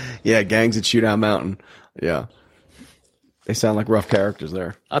 Yeah, gangs at Shootout Mountain. Yeah. They sound like rough characters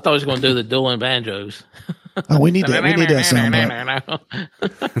there. I thought he was going to do the dueling banjos. Oh, we need that. We need that sound.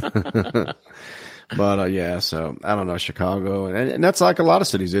 But so I don't know, Chicago, and that's like a lot of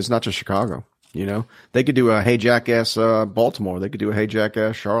cities. It's not just Chicago. You know, they could do a Hey Jackass Baltimore. They could do a Hey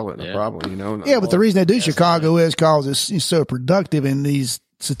Jackass Charlotte. No problem. You know. Yeah, but the reason they do Chicago is because it's so productive in these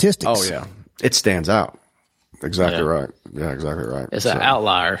statistics. Oh yeah, it stands out. Exactly right. Yeah, exactly right. It's an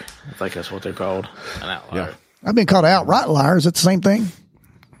outlier. I think that's what they're called. An outlier. Yeah. I've been called an outright liar. Is that the same thing?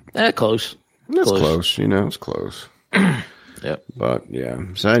 Close. It's close. You know, it's close. Yep. But yeah.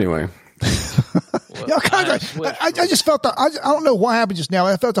 So anyway. Well, I just felt that. I don't know what happened just now.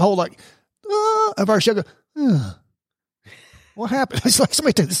 I felt the whole of our show. What happened? It's like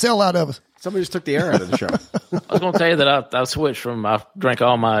somebody took the cell out of us. Somebody just took the air out of the show. I was going to tell you that I switched from, I drank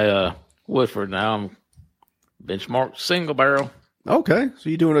all my Woodford. Now I'm benchmark single barrel. Okay. So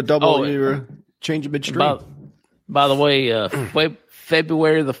you're doing a double and you're changing midstream. By the way,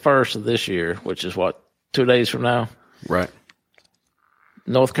 February the 1st of this year, which is 2 days from now? Right.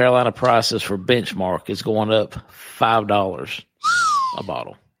 North Carolina prices for benchmark is going up $5 a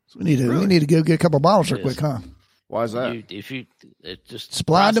bottle. So we need to go get a couple of bottles real quick, huh? Why is that? It's just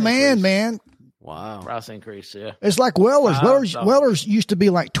supply and demand, man. Wow. Price increase, yeah. It's like Weller's. Weller's used to be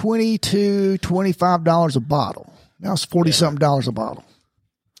like $22, $25 a bottle. Now it's $40-something a bottle.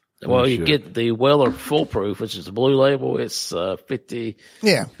 Well, you get the Weller Full Proof, which is the blue label. It's $50.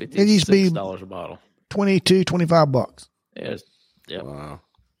 Yeah, it used to be $56 a bottle. $22, $25. Yes. Yeah. Wow.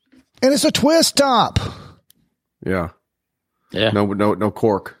 And it's a twist top. Yeah. Yeah. No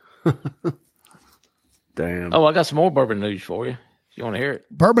cork. Damn. Oh, I got some more bourbon news for you. If you want to hear it.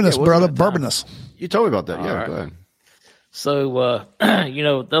 Bourbonous, brother. Bourbonous. You told me about that. Yeah, right. Go ahead. So,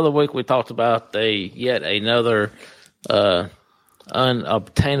 the other week we talked about yet another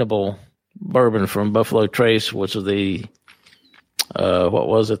unobtainable bourbon from Buffalo Trace, which was the, what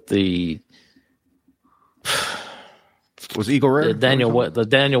was it? The Was Eagle Rare? The Daniel Weller. The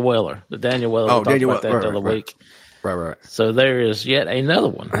Daniel Weller. Oh, we talked about that the other week. Right. So there is yet another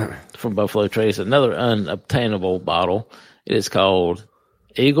one from Buffalo Trace, another unobtainable bottle. It is called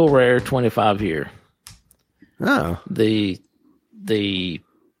Eagle Rare 25 Year. Oh. The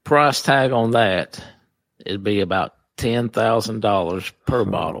price tag on that it'd be about $10,000 per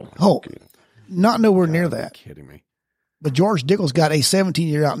bottle. Oh, not nowhere near that. Kidding me. But George Dickel's got a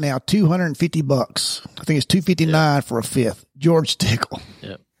 17-year out now, $250. I think it's $259 for a fifth. George Dickel.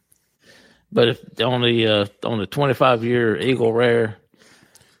 Yep. But if on the 25-year Eagle Rare,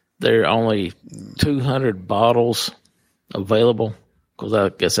 there are only 200 bottles available, because I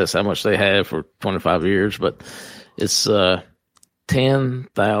guess that's how much they have for 25 years. But it's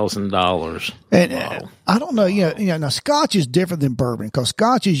 $10,000. And I don't know, now Scotch is different than bourbon, because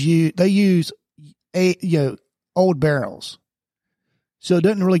Scotch is they use old barrels. So it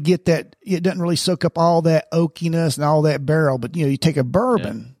doesn't really get that, it doesn't really soak up all that oakiness and all that barrel. But, you take a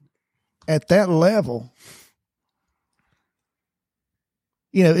bourbon at that level,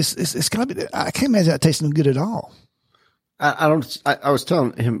 it's going to be, I can't imagine that tasting good at all. I was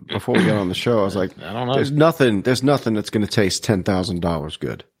telling him before we got on the show, I was like, I don't know. There's nothing that's going to taste $10,000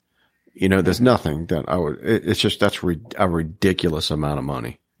 good. There's nothing that it's just, that's a ridiculous amount of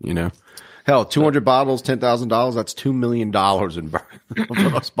money, Hell, 200 bottles, $10,000. That's $2 million in for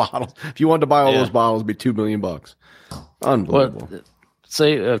those bottles. If you wanted to buy all those bottles, it'd be $2 million. Unbelievable. Well,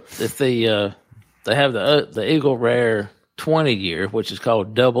 see, if they have the Eagle Rare 20 year, which is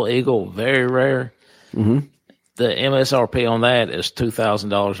called Double Eagle, very rare. Mm-hmm. The MSRP on that is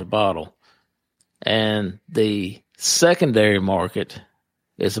 $2,000 a bottle, and the secondary market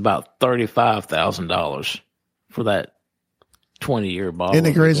is about $35,000 for that 20-year bottle. Isn't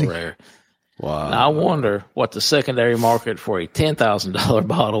it crazy? Rare. Wow. Now, I wonder what the secondary market for a $10,000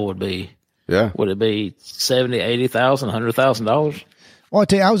 bottle would be. Yeah. Would it be $70,000, $80,000, $100,000? Well, I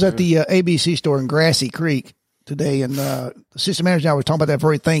tell you, I was at the ABC store in Grassy Creek today, and the assistant manager and I were talking about that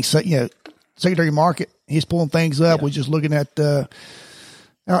very thing. So, secondary market, he's pulling things up. Yeah. We're just looking at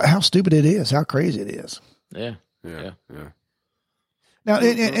how stupid it is, how crazy it is. Yeah. Now,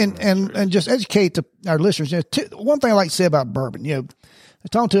 and just educate our listeners. One thing I like to say about bourbon, I was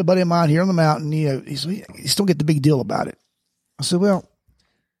talking to a buddy of mine here on the mountain. He just don't get the big deal about it. I said, well,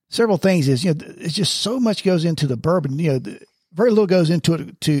 several things is, it's just so much goes into the bourbon. Very little goes into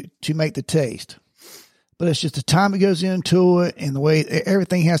it to make the taste, but it's just the time it goes into it and the way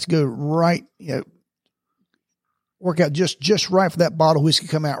everything has to go right. Work out just right for that bottle of whiskey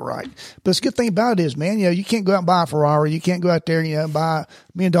to come out right. But the good thing about it is, man, you can't go out and buy a Ferrari. You can't go out there and, buy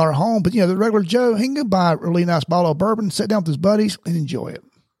 $1 million home. But, the regular Joe, he can go buy a really nice bottle of bourbon, sit down with his buddies and enjoy it.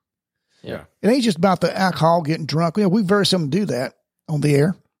 Yeah. It ain't just about the alcohol, getting drunk. We very seldom do that on the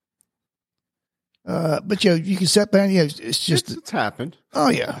air. But, you can sit there and, it's just. It's happened. Oh,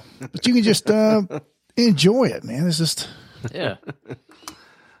 yeah. But you can just enjoy it, man. It's just. Yeah.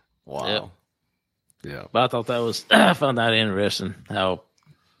 Wow. Yeah. Yeah. But I found that interesting how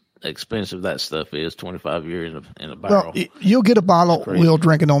expensive that stuff is, 25 years in a barrel. Well, you'll get a bottle, we'll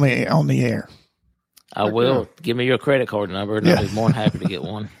drink it on the air. I will. Give me your credit card number, and I'll be more than happy to get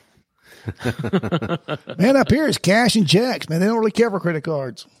one. Man, up here is cash and checks, man. They don't really care for credit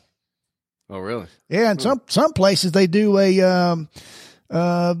cards. Oh, really? Yeah, and some places they do a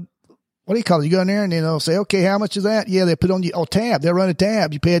what do you call it? You go in there and they'll say, okay, how much is that? Yeah, they put on you tab. They'll run a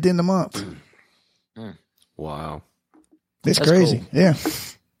tab. You pay at the end of the month. Wow. It's That's crazy.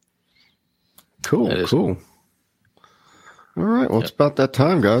 Cool. Yeah. Cool. All right. Well, it's about that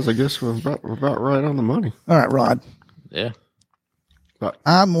time, guys. I guess we're about right on the money. All right, Rod. Yeah.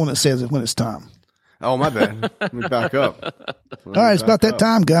 I'm the one that says it when it's time. Oh, my bad. Let me back up. All right, it's about that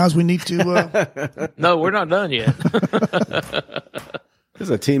time, guys. We need to. No, we're not done yet. It's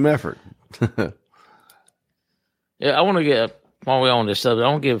a team effort. Yeah, I want to get, while we're on this subject,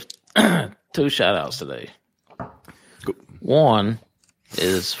 I want to give 2 shout outs today. One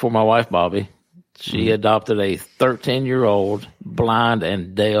is for my wife, Bobby. She adopted a 13-year-old blind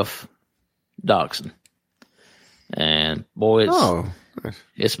and deaf dachshund. And boy,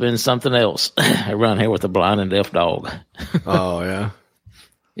 it's been something else around here with a blind and deaf dog. Oh, yeah.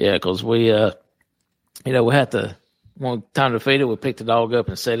 Yeah, because we had to, one time to feed it, we picked the dog up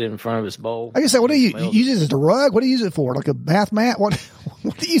and set it in front of its bowl. I guess what do you use it as a rug? What do you use it for? Like a bath mat? What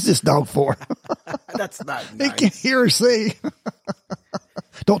do you use this dog for? That's not He nice. can't hear or see.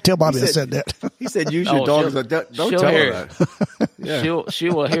 Don't tell Bobby I said that. He said use your dog as a don't tell her that. Yeah. She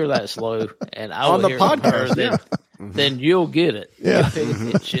will hear that slow, and I will On the hear it from her, podcast, then you'll get it. Yeah.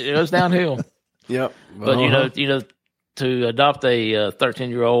 It goes downhill. Yep. But you know, to adopt a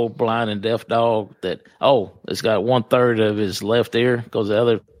 13-year-old blind and deaf dog that, it's got 1/3 of his left ear because the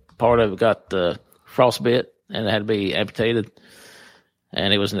other part of it got frostbit and it had to be amputated,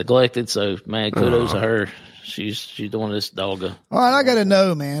 and it was neglected. So, man, kudos to her. She's doing this dog. All right, I got to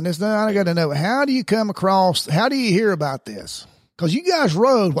know, man. I got to know. How do you hear about this? Because you guys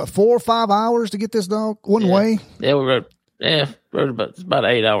rode, 4 or 5 hours to get this dog one way? Yeah, we rode about an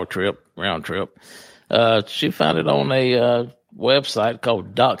 8-hour trip, round trip. She found it on a website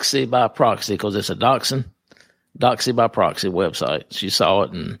called Doxy by Proxy because it's a dachshund. Doxy by Proxy website. She saw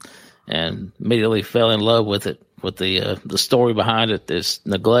it and immediately fell in love with it, with the story behind it. There's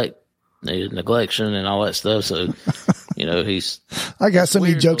neglection and all that stuff. So, I got so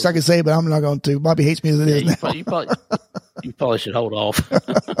many jokes I can say, but I'm not going to. Bobby hates me as it is now. You probably should hold off.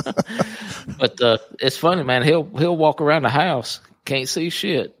 But it's funny, man. He'll walk around the house, can't see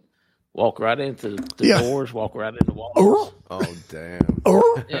shit. Walk right into the doors, walk right into walls. Oh, damn.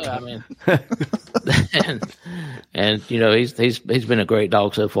 Yeah, I mean, and he's been a great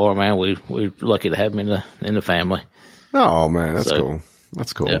dog so far, man. We're lucky to have him in the family. Oh man, that's cool.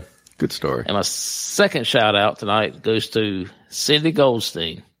 That's cool. Yeah. Good story. And my second shout out tonight goes to Cindy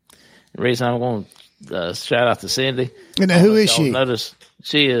Goldstein. The reason I'm going to shout out to Cindy. And who is she? Notice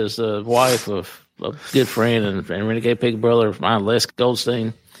she is the wife of a good friend and Renegade Pig brother of mine, Les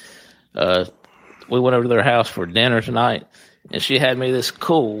Goldstein. We went over to their house for dinner tonight, and she had me this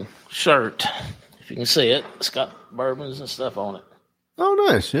cool shirt. If you can see it, it's got bourbons and stuff on it. Oh,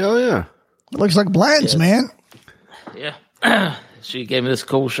 nice. Hell yeah. It looks like Blanton's, man. Yeah. She gave me this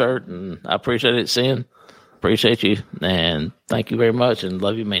cool shirt, and I appreciate it, Sin. Appreciate you, and thank you very much, and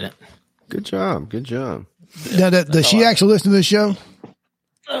love you, mean it. Good job. Good job. Now, does she actually listen to this show?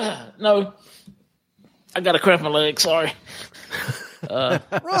 No. I got to cramp my leg, sorry.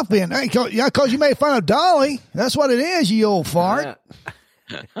 Ruffin, because you made fun of Dolly. That's what it is, you old fart.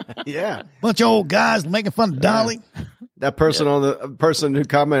 Yeah. Bunch of old guys making fun of Dolly. That person who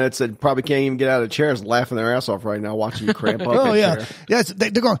commented said probably can't even get out of the chairs, laughing their ass off right now watching you cramp up. Oh, yeah. Chair. Yes, they're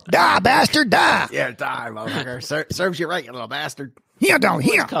going, die, bastard, die. Yeah, die, motherfucker. Serves you right, you little bastard. Here, Dolly.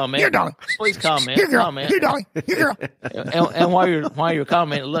 Here, comment. Here, Dolly. Please comment. Here, girl. Comment. Here, Dolly. Here, girl. And while you're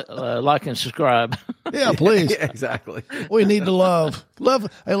commenting, like and subscribe. Yeah, please. Yeah, exactly. We need to love.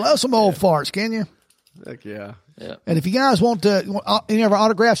 Hey, love some old farts, can you? Heck yeah. Yeah. And if you guys want any of our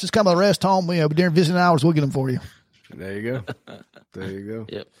autographs, just come to the rest home. During visiting hours, we'll get them for you. There you go. There you go.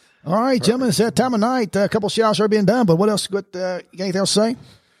 Yep. All right, gentlemen, it's that time of night. A couple shouts are being done, but what else? You got anything else to say?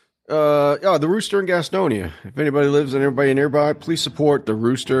 The Rooster in Gastonia. If anybody lives and everybody nearby, please support the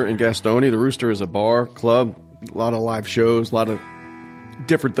Rooster in Gastonia. The Rooster is a bar, club, a lot of live shows, a lot of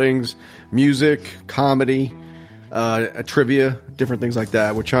different things, music, comedy, trivia, different things like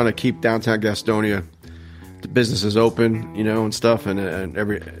that. We're trying to keep downtown Gastonia, the businesses open, and stuff, and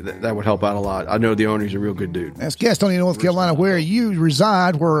that would help out a lot. I know the owner's a real good dude. That's Gastonia, North Carolina, where you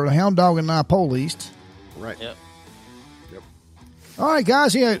reside, where Hound Dog and I policed. Right. Yep. All right,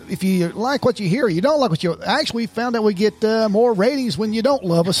 guys. Yeah, if you like what you hear, you don't like what you actually found out we get more ratings when you don't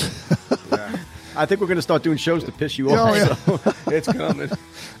love us. Yeah. I think we're going to start doing shows to piss you off. Yeah. So it's coming.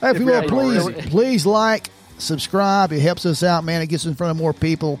 Hey, if you will, please like, subscribe. It helps us out, man. It gets us in front of more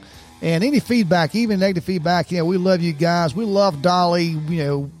people. And any feedback, even negative feedback, we love you guys. We love Dolly.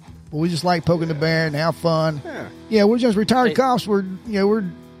 We just like poking the bear and have fun. Yeah, we're just retired cops.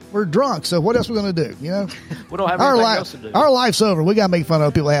 We're drunk. So what else are we going to do? We don't have anything else to do. Our life's over. We got to make fun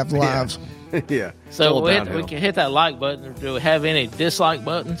of people that have lives. Yeah. So we can hit that like button. Do we have any dislike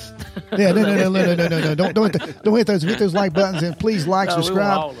buttons? Yeah, no. Don't hit those. Hit those like buttons and please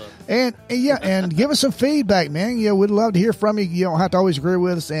subscribe. And give us some feedback, man. We'd love to hear from you. You don't have to always agree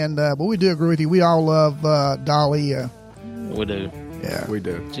with us, but we do agree with you. We all love Dolly. We do. Yeah, we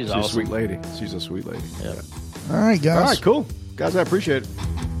do. She's awesome. A sweet lady. She's a sweet lady. Yeah. All right, guys. All right, cool, guys. I appreciate it.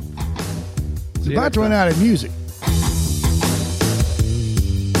 We're about to run out of music.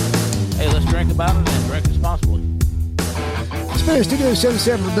 Hey, let's drink about it and drink responsibly. Let's finish Studio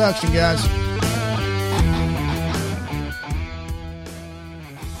 77 production, guys.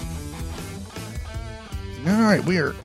 All right, we are